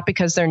spoiled. It's not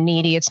because they're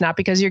needy. It's not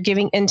because you're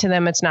giving into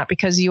them. It's not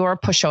because you're a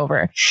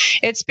pushover.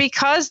 It's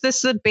because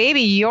this is a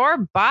baby. Your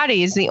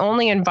body is the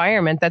only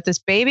environment that this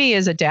baby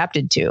is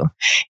adapted to.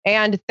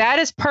 And that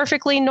is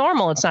perfectly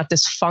normal. It's not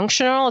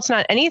dysfunctional. It's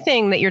not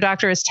anything that your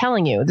doctor is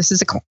telling you. This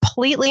is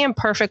completely and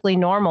perfectly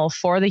normal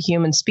for the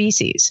human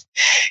species.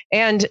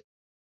 And,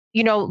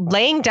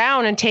 laying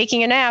down and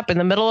taking a nap in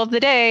the middle of the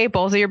day,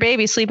 both of your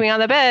babies sleeping on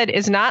the bed,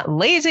 is not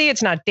lazy.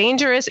 It's not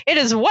dangerous. It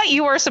is what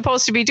you are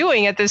supposed to be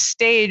doing at this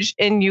stage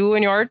in you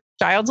and your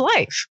child's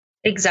life.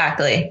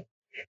 Exactly.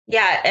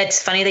 Yeah,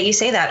 it's funny that you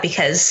say that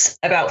because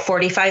about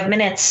 45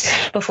 minutes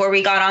before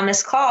we got on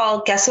this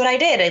call, guess what I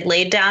did? I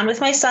laid down with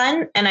my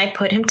son and I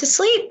put him to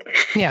sleep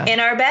in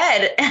our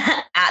bed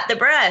at the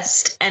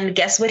breast. And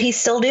guess what he's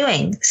still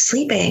doing?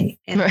 Sleeping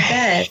in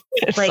bed.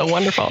 It's so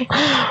wonderful.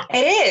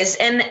 It is.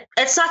 And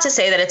it's not to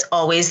say that it's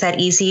always that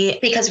easy,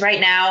 because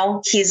right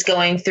now he's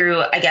going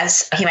through, I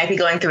guess he might be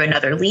going through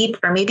another leap,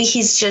 or maybe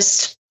he's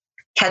just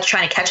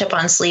trying to catch up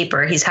on sleep,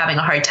 or he's having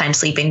a hard time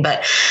sleeping.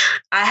 But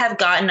I have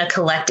gotten a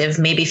collective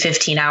maybe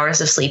 15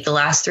 hours of sleep the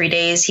last 3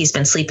 days. He's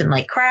been sleeping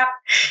like crap,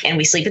 and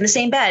we sleep in the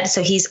same bed.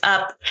 So he's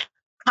up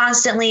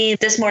constantly.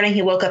 This morning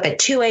he woke up at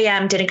 2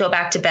 a.m., didn't go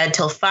back to bed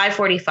till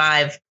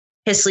 5:45.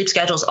 His sleep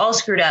schedule's all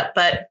screwed up,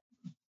 but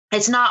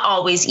it's not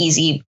always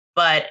easy,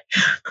 but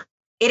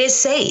it is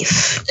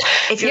safe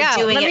if you're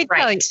doing it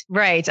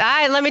right.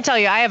 Let me tell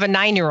you, I have a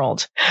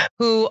 9-year-old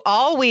who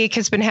all week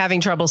has been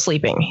having trouble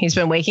sleeping. He's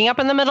been waking up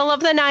in the middle of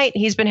the night.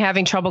 He's been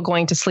having trouble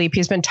going to sleep.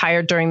 He's been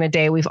tired during the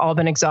day. We've all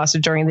been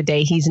exhausted during the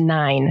day. He's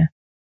 9.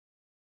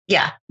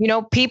 Yeah. You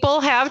know,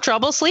 people have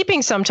trouble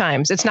sleeping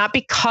sometimes. It's not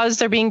because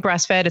they're being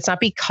breastfed. It's not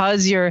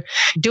because you're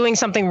doing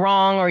something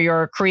wrong or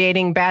you're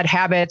creating bad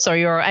habits or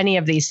you're any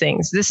of these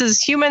things. This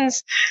is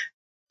humans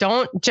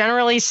don't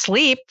generally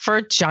sleep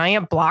for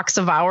giant blocks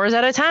of hours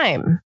at a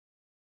time.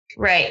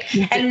 Right.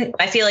 And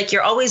I feel like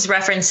you're always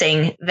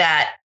referencing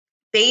that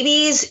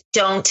babies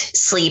don't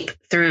sleep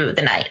through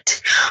the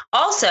night.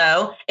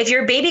 Also, if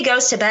your baby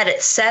goes to bed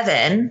at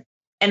 7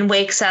 and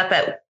wakes up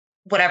at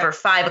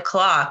 5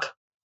 o'clock,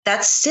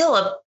 that's still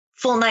a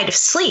full night of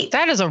sleep.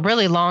 That is a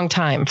really long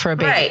time for a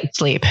baby to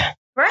sleep.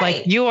 Right.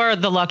 Like, you are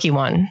the lucky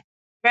one.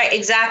 Right,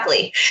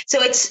 exactly.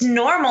 So it's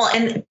normal.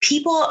 And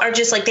people are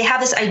just like, they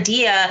have this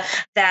idea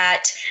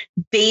that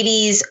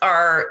babies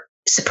are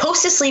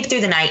supposed to sleep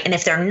through the night. And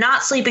if they're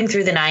not sleeping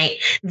through the night,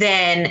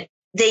 then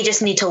they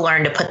just need to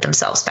learn to put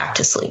themselves back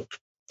to sleep.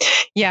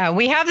 Yeah,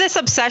 we have this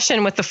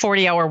obsession with the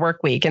 40-hour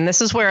work week. And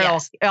this is where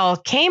it all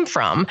came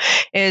from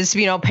is,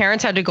 you know,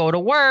 parents had to go to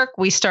work.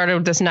 We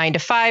started this 9 to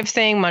 5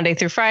 thing, Monday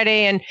through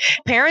Friday. And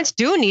parents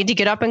do need to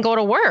get up and go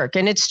to work.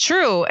 And it's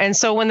true. And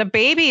so when the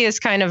baby is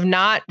kind of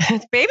not,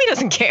 the baby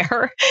doesn't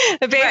care.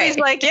 The baby's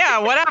like, yeah,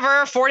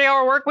 whatever,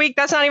 40-hour work week.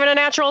 That's not even a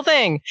natural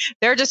thing.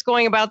 They're just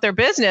going about their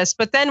business.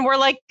 But then we're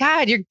like,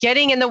 God, you're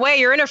getting in the way.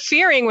 You're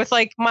interfering with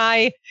like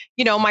my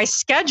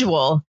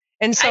schedule.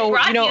 And so,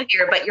 I brought you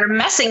here, but you're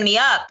messing me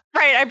up.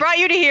 Right. I brought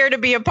you to here to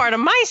be a part of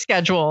my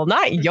schedule,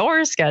 not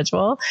your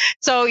schedule.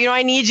 So,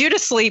 I need you to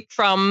sleep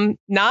from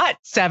not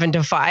 7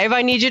 to 5.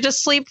 I need you to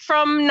sleep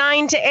from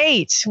 9 to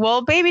 8.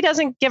 Well, baby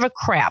doesn't give a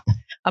crap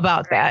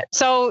about that.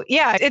 So,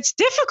 yeah, it's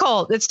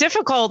difficult. It's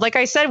difficult. Like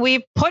I said,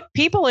 we put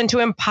people into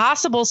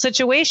impossible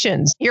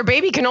situations. Your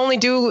baby can only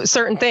do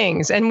certain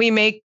things, and we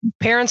make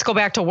parents go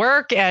back to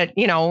work at,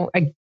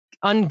 a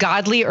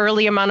ungodly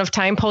early amount of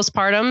time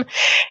postpartum,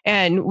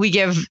 and we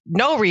give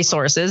no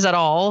resources at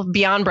all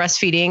beyond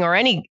breastfeeding or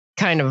any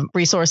kind of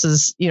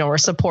resources, or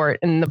support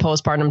in the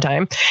postpartum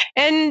time.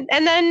 And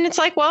then it's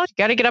like, well, you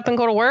got to get up and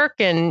go to work.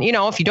 And,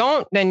 if you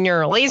don't, then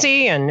you're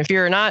lazy. And if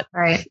you're not,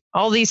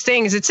 all these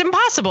things, it's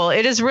impossible.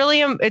 It is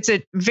really, it's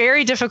a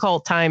very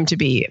difficult time to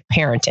be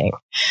parenting.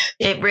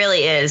 It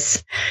really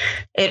is.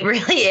 It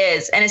really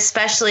is. And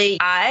especially,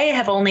 I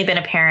have only been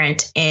a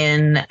parent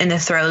in the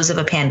throes of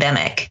a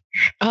pandemic.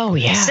 Oh,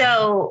 yeah.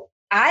 So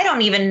I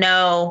don't even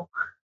know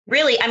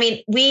really. I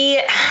mean,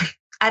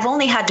 I've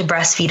only had to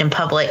breastfeed in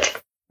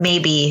public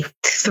maybe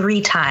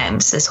 3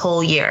 times this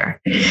whole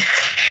year.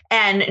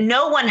 And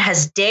no one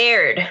has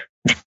dared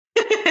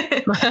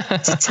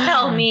to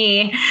tell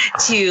me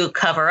to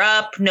cover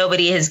up.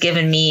 Nobody has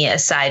given me a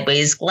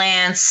sideways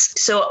glance.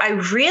 So I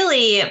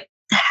really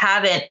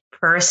haven't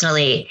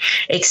personally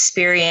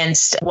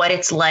experienced what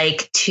it's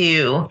like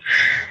to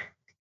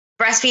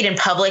breastfeed in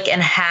public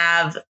and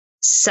have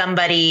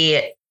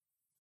somebody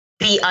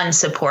be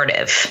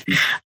unsupportive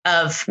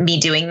of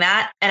me doing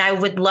that. And I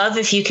would love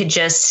if you could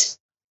just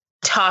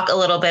talk a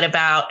little bit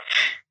about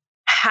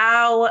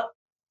how,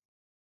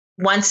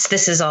 once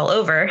this is all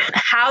over,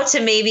 how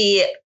to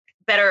maybe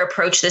better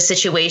approach the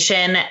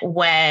situation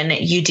when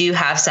you do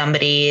have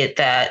somebody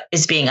that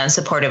is being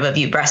unsupportive of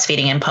you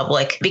breastfeeding in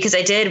public. Because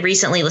I did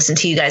recently listen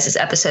to you guys'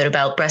 episode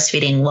about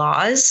breastfeeding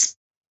laws.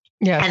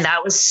 Yeah. And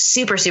that was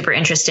super, super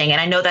interesting.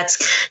 And I know that's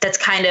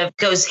kind of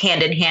goes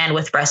hand in hand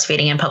with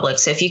breastfeeding in public.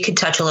 So if you could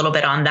touch a little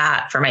bit on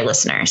that for my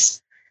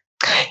listeners.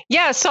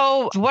 Yeah.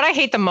 So what I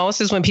hate the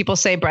most is when people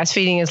say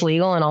breastfeeding is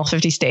legal in all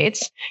 50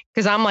 states,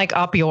 because I'm like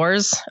up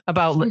yours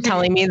about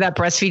telling me that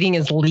breastfeeding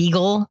is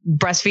legal.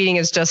 Breastfeeding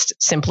is just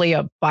simply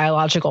a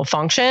biological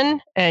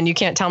function, and you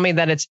can't tell me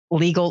that it's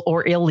legal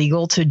or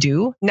illegal to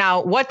do.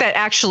 Now, what that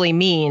actually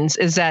means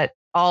is that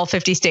all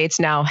 50 states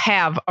now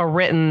have a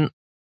written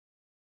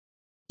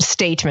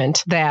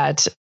statement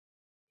that,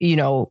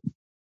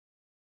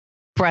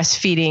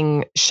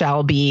 breastfeeding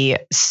shall be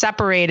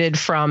separated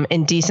from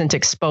indecent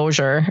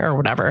exposure or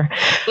whatever.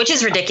 Which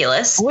is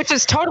ridiculous. Which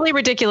is totally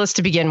ridiculous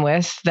to begin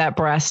with, that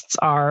breasts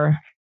are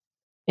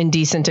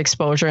indecent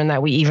exposure, and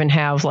that we even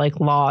have like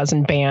laws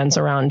and bans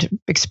around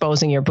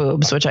exposing your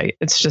boobs, which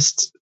it's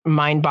just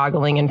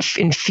mind-boggling and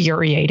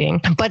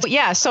infuriating. But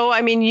yeah, so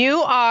I mean,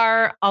 you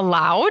are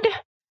allowed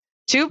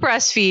to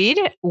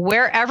breastfeed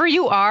wherever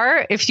you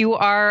are, if you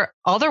are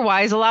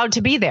otherwise allowed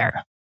to be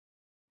there,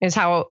 is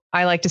how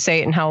I like to say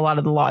it and how a lot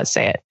of the laws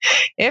say it.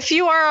 If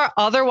you are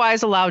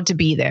otherwise allowed to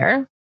be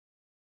there,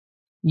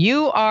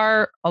 you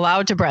are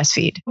allowed to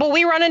breastfeed. But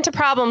we run into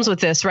problems with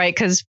this, right?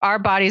 Because our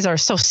bodies are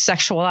so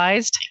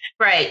sexualized.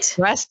 Right.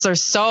 Breasts are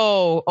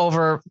so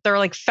they're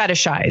like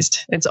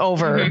fetishized. It's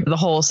over the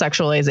whole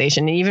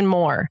sexualization, even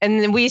more.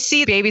 And then we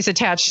see babies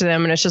attached to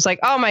them and it's just like,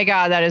 oh my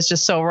God, that is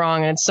just so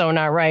wrong. And it's so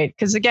not right.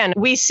 Because again,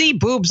 we see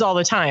boobs all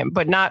the time,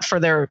 but not for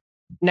their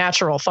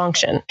natural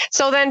function.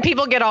 So then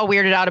people get all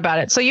weirded out about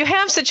it. So you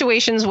have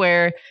situations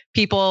where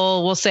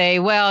people will say,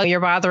 well, you're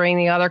bothering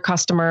the other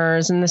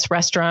customers in this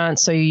restaurant,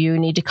 so you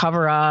need to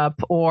cover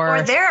up.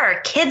 Or there are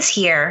kids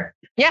here.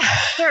 Yeah.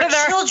 There are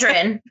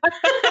children.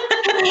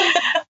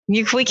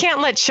 We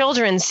can't let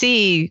children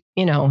see,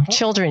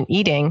 children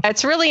eating.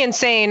 It's really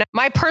insane.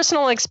 My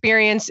personal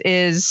experience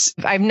is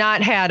I've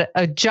not had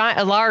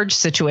a large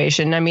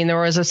situation. I mean, there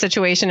was a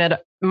situation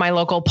at my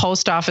local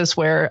post office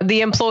where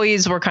the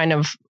employees were kind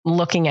of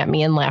looking at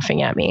me and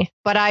laughing at me,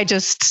 but I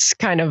just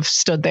kind of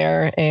stood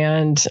there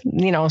and,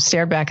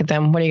 stared back at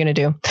them. What are you going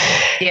to do?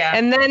 Yeah.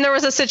 And then there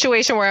was a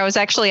situation where I was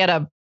actually at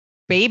a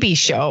baby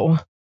show,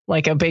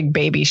 like a big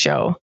baby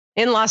show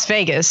in Las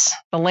Vegas,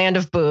 the land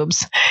of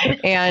boobs.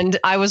 And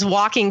I was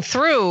walking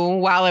through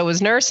while I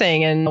was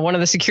nursing, and one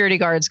of the security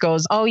guards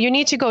goes, oh, you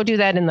need to go do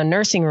that in the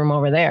nursing room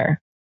over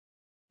there.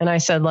 And I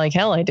said, like,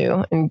 hell I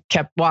do, and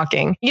kept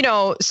walking.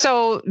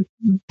 So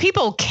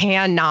people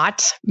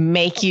cannot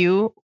make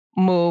you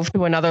move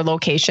to another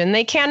location.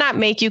 They cannot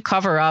make you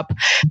cover up.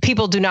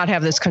 People do not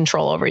have this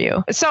control over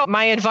you. So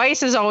my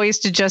advice is always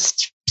to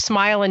just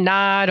smile and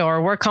nod,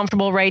 or we're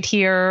comfortable right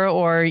here,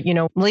 or,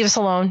 leave us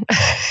alone.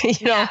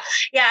 Yeah,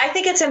 I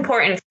think it's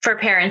important for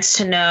parents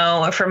to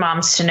know, or for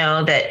moms to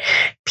know, that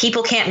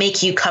people can't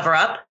make you cover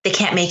up. They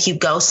can't make you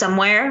go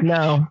somewhere.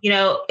 No.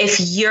 If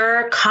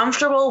you're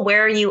comfortable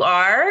where you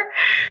are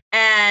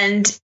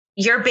and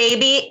your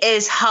baby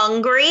is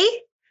hungry,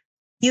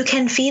 you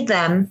can feed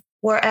them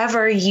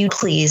wherever you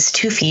please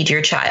to feed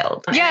your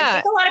child. Yeah. I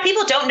think a lot of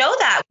people don't know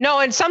that. No,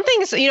 and some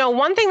things,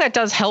 one thing that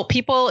does help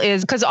people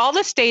is because all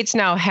the states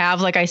now have,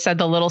 like I said,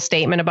 the little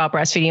statement about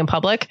breastfeeding in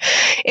public.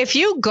 If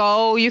you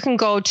can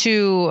go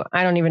to,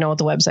 I don't even know what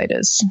the website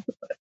is.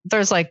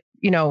 There's like,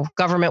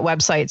 government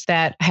websites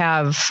that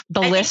have the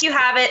list. I think you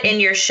have it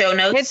in your show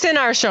notes. It's in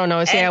our show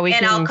notes. And we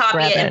can I'll copy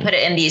grab it and put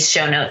it in these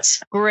show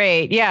notes.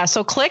 Great. Yeah.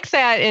 So click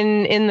that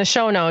in the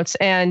show notes,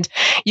 and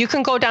you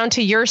can go down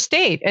to your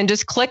state and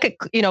just click,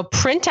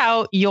 print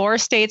out your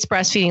state's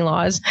breastfeeding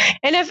laws.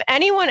 And if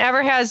anyone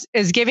ever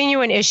is giving you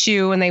an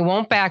issue and they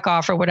won't back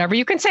off or whatever,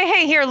 you can say,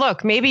 hey, here,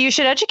 look, maybe you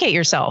should educate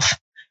yourself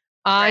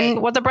on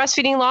what the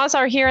breastfeeding laws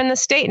are here in the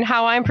state and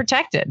how I'm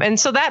protected. And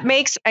so that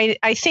makes,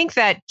 I think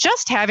that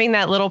just having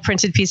that little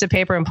printed piece of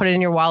paper and put it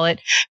in your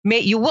wallet,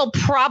 you will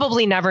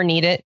probably never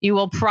need it. You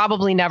will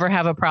probably never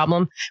have a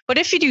problem. But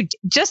if you do,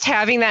 just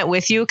having that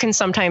with you can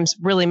sometimes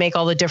really make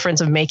all the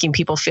difference of making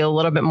people feel a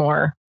little bit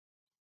more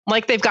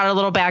like they've got a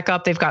little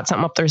backup. They've got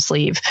something up their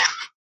sleeve.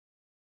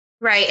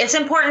 Right. It's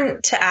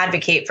important to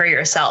advocate for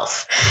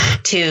yourself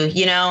too.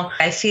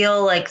 I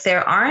feel like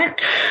there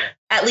aren't,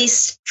 at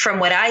least from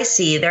what I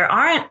see, there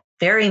aren't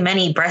very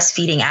many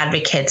breastfeeding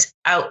advocates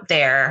out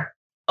there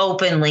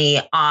openly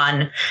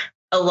on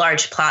a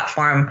large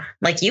platform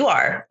like you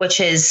are,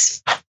 which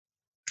is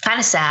kind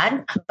of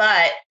sad,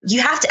 but you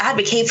have to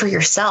advocate for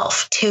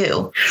yourself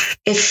too.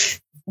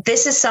 If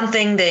this is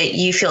something that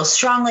you feel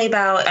strongly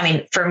about, I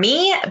mean, for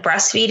me,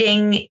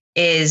 breastfeeding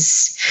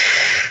is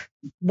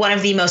one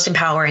of the most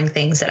empowering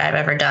things that I've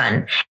ever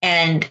done.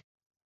 And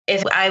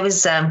if I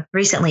was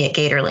recently at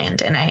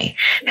Gatorland and I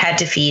had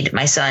to feed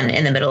my son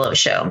in the middle of a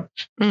show,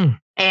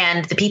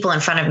 and the people in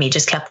front of me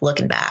just kept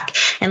looking back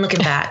and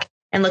looking back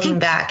and looking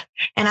back.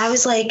 And I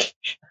was like,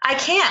 I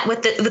can't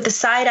with the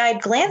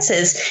side-eyed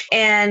glances.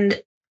 And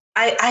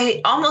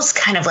I almost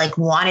kind of like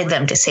wanted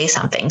them to say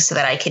something so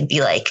that I could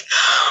be like,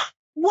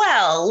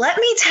 well, let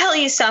me tell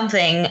you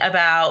something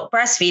about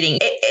breastfeeding.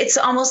 It's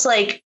almost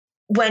like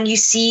when you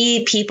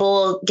see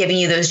people giving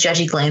you those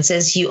judgy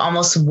glances, you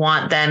almost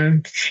want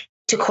them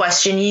to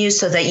question you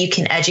so that you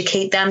can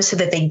educate them so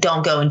that they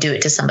don't go and do it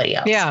to somebody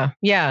else. Yeah.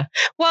 Yeah.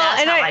 Well,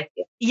 that's and I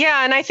feel.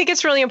 Yeah. And I think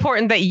it's really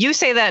important that you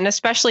say that, and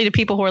especially to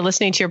people who are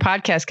listening to your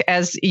podcast,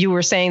 as you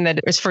were saying that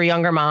it's for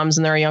younger moms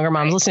and there are younger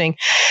moms listening,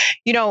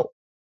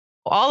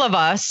 all of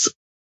us,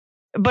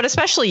 but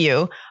especially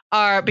you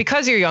are,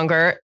 because you're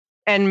younger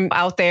and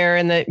out there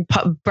in the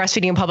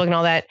breastfeeding in public and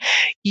all that,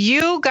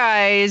 you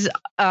guys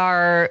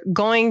are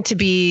going to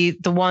be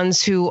the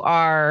ones who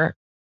are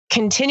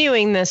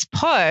continuing this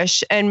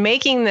push and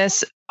making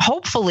this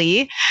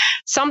hopefully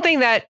something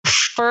that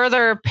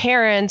further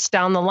parents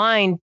down the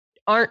line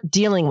aren't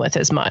dealing with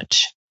as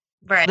much.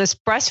 Right. This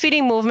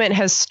breastfeeding movement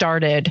has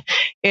started.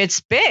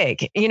 It's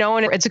big,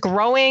 and it's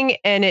growing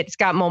and it's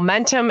got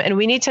momentum, and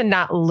we need to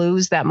not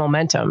lose that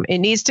momentum. It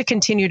needs to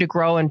continue to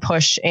grow and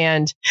push.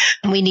 And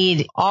we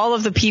need all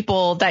of the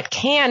people that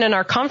can and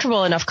are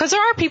comfortable enough, because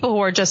there are people who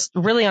are just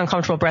really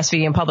uncomfortable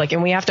breastfeeding in public.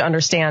 And we have to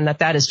understand that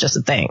that is just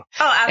a thing.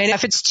 Oh, absolutely. And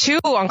if it's too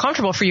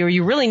uncomfortable for you, or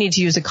you really need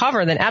to use a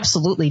cover, then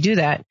absolutely do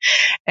that.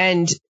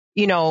 And,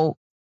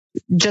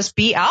 just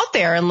be out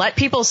there and let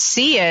people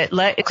see it.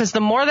 Because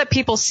the more that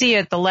people see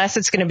it, the less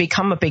it's going to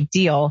become a big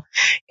deal.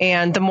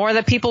 And the more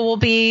that people will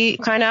be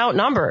kind of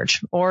outnumbered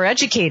or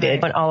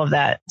educated on all of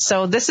that.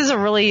 So this is a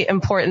really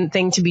important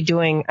thing to be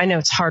doing. I know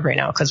it's hard right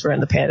now because we're in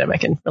the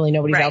pandemic and really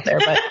nobody's out there,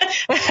 but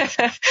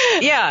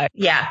yeah.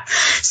 Yeah.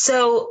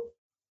 So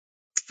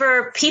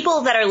for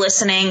people that are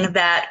listening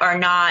that are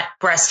not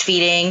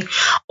breastfeeding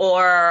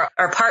or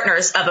are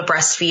partners of a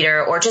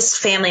breastfeeder or just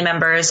family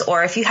members,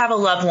 or if you have a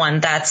loved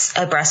one that's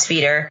a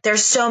breastfeeder,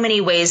 there's so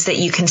many ways that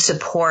you can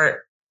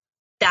support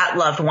that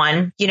loved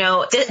one.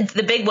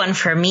 The big one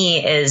for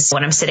me is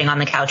when I'm sitting on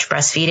the couch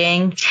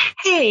breastfeeding.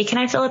 Hey, can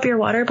I fill up your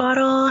water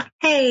bottle?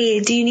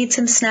 Hey, do you need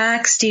some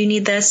snacks? Do you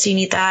need this? Do you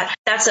need that?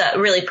 That's a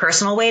really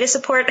personal way to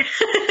support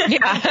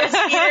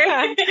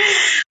breastfeeder.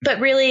 But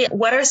really,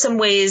 what are some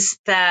ways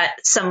that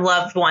some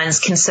loved ones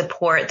can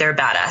support their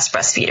badass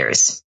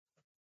breastfeeders?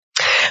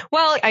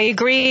 Well, I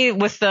agree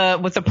with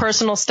the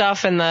personal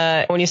stuff and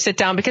when you sit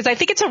down, because I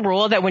think it's a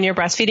rule that when you're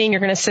breastfeeding, you're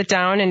going to sit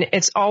down and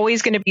it's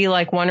always going to be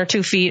like 1 or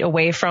 2 feet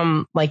away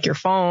from like your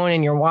phone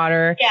and your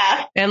water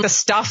and the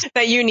stuff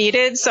that you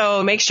needed.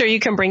 So make sure you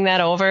can bring that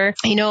over.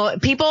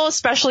 People,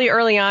 especially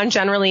early on,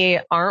 generally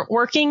aren't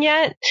working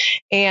yet.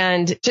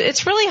 And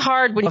it's really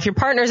hard if your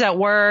partner's at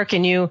work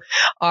and you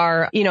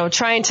are,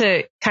 trying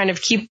to kind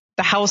of keep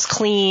the house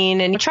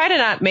clean, and try to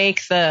not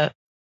make the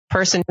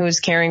person who's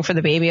caring for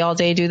the baby all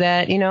day do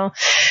that,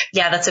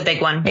 Yeah, that's a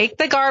big one. Take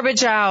the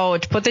garbage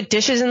out, put the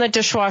dishes in the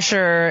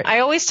dishwasher. I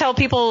always tell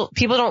people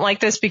don't like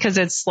this because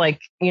it's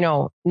like,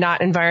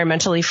 not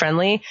environmentally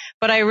friendly,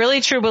 but I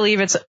really truly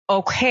believe it's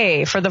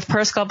okay for the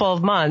first couple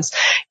of months.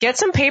 Get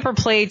some paper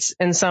plates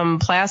and some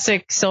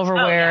plastic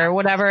silverware or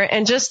whatever,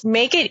 and just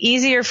make it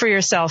easier for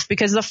yourself,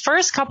 because the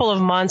first couple of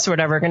months or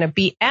whatever are going to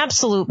be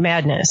absolute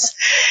madness.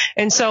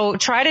 And so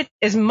try to,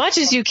 as much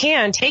as you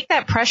can, take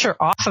that pressure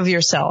off of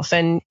yourself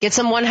and get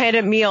some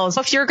one-handed meals.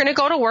 If you're going to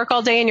go to work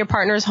all day and your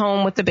partner's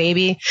home with the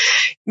baby,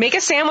 make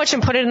a sandwich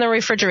and put it in the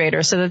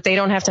refrigerator so that they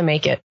don't have to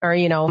make it, or,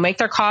 make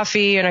their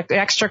coffee and an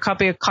extra cup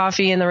of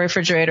coffee in the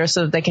refrigerator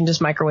so that they can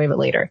just microwave it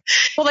later.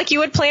 Well, like you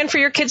would plan for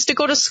your kids to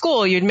go to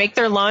school, you'd make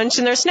their lunch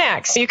and their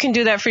snacks. You can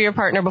do that for your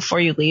partner before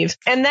you leave.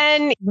 And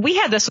then we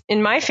had this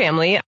in my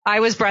family.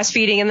 I was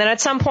breastfeeding, and then at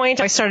some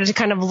point I started to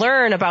kind of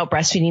learn about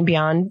breastfeeding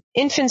beyond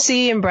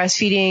infancy and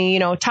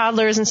breastfeeding,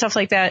 toddlers and stuff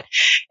like that.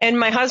 And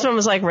my husband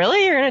was like,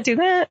 really? You're going to do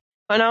that?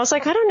 And I was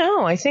like, I don't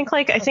know. I think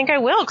I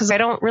will, because I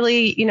don't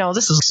really,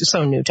 this is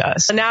so new to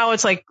us. And now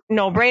it's like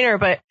no brainer,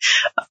 but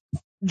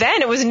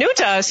then it was new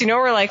to us.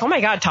 We're like, oh my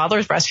God,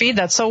 toddlers breastfeed?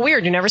 That's so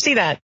weird. You never see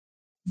that.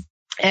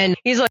 And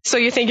he's like, so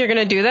you think you're going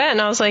to do that?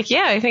 And I was like,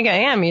 yeah, I think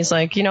I am. He's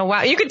like,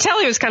 wow. You could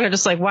tell he was kind of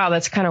just like, wow,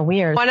 that's kind of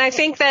weird. And I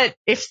think that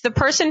if the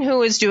person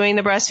who is doing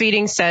the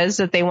breastfeeding says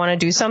that they want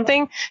to do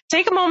something,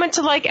 take a moment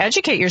to like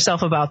educate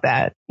yourself about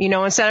that,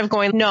 instead of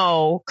going,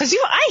 no, because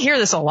I hear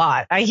this a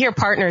lot. I hear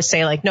partners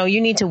say like, no, you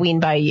need to wean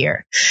by a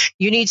year.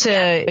 You need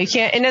to, you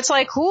can't. And it's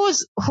like,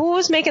 who's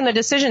making the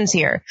decisions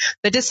here?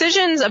 The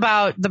decisions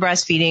about the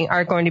breastfeeding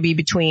are going to be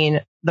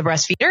between the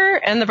breastfeeder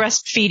and the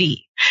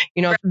breastfeedee.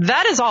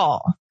 That is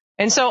all.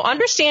 And so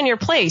understand your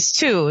place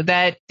too,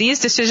 that these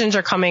decisions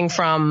are coming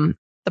from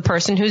the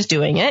person who's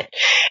doing it.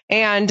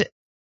 And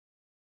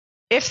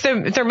if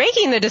they're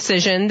making the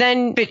decision,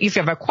 then if you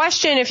have a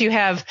question, if you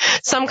have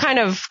some kind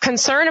of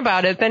concern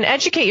about it, then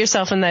educate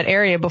yourself in that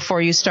area before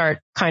you start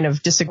kind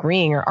of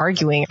disagreeing or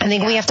arguing. I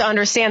think we have to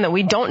understand that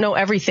we don't know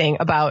everything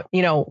about,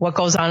 what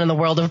goes on in the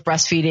world of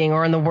breastfeeding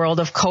or in the world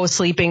of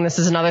co-sleeping. This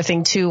is another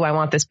thing too. I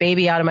want this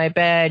baby out of my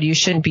bed. You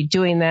shouldn't be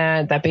doing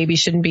that. That baby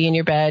shouldn't be in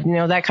your bed,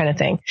 that kind of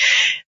thing.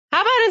 How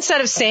about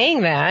instead of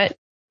saying that,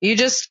 you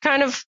just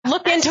kind of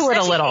look into it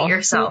a little.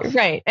 Yourself.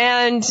 Right.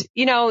 And,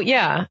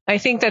 I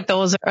think that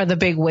those are the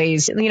big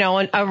ways,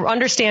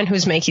 understand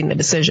who's making the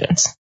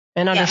decisions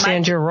and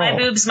understand your role. My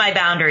boobs, my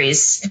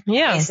boundaries.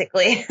 Yeah.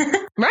 Basically.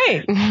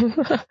 Right.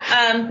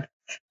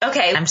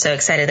 Okay. I'm so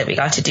excited that we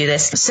got to do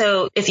this.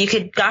 So if you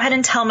could go ahead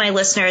and tell my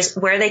listeners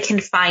where they can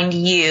find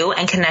you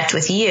and connect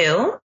with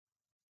you.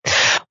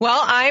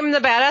 Well, I'm the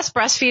Badass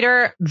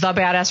Breastfeeder,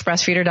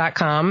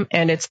 thebadassbreastfeeder.com,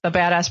 and it's the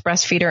Badass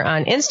Breastfeeder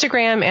on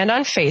Instagram and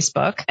on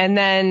Facebook. And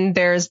then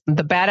there's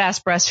the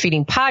Badass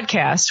Breastfeeding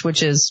Podcast,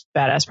 which is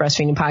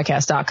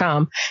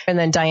badassbreastfeedingpodcast.com. And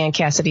then Diane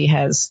Cassidy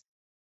has.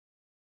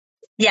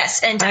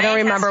 Yes. And Diane I don't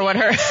remember what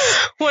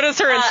is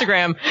her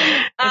Instagram?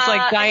 It's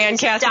like Diane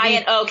Cassidy.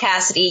 Diane O.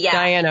 Cassidy. Yeah.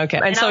 Diane O.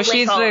 Cassidy. And so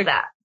she's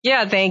the,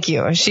 yeah, thank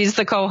you. She's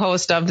the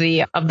co-host of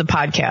the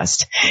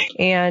podcast.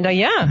 And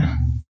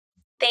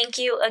Thank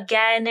you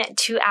again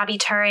to Abby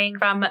Theuring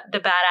from the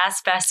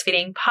Badass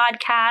Breastfeeding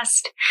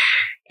podcast.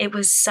 It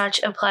was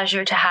such a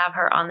pleasure to have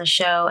her on the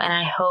show, and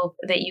I hope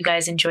that you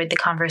guys enjoyed the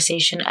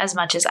conversation as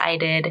much as I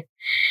did.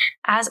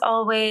 As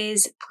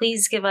always,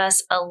 please give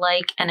us a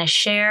like and a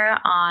share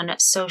on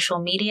social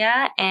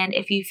media, and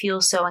if you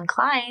feel so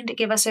inclined,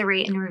 give us a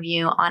rate and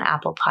review on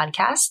Apple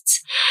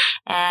Podcasts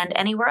and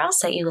anywhere else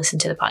that you listen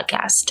to the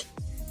podcast.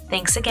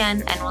 Thanks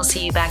again, and we'll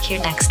see you back here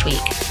next week.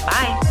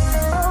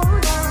 Bye.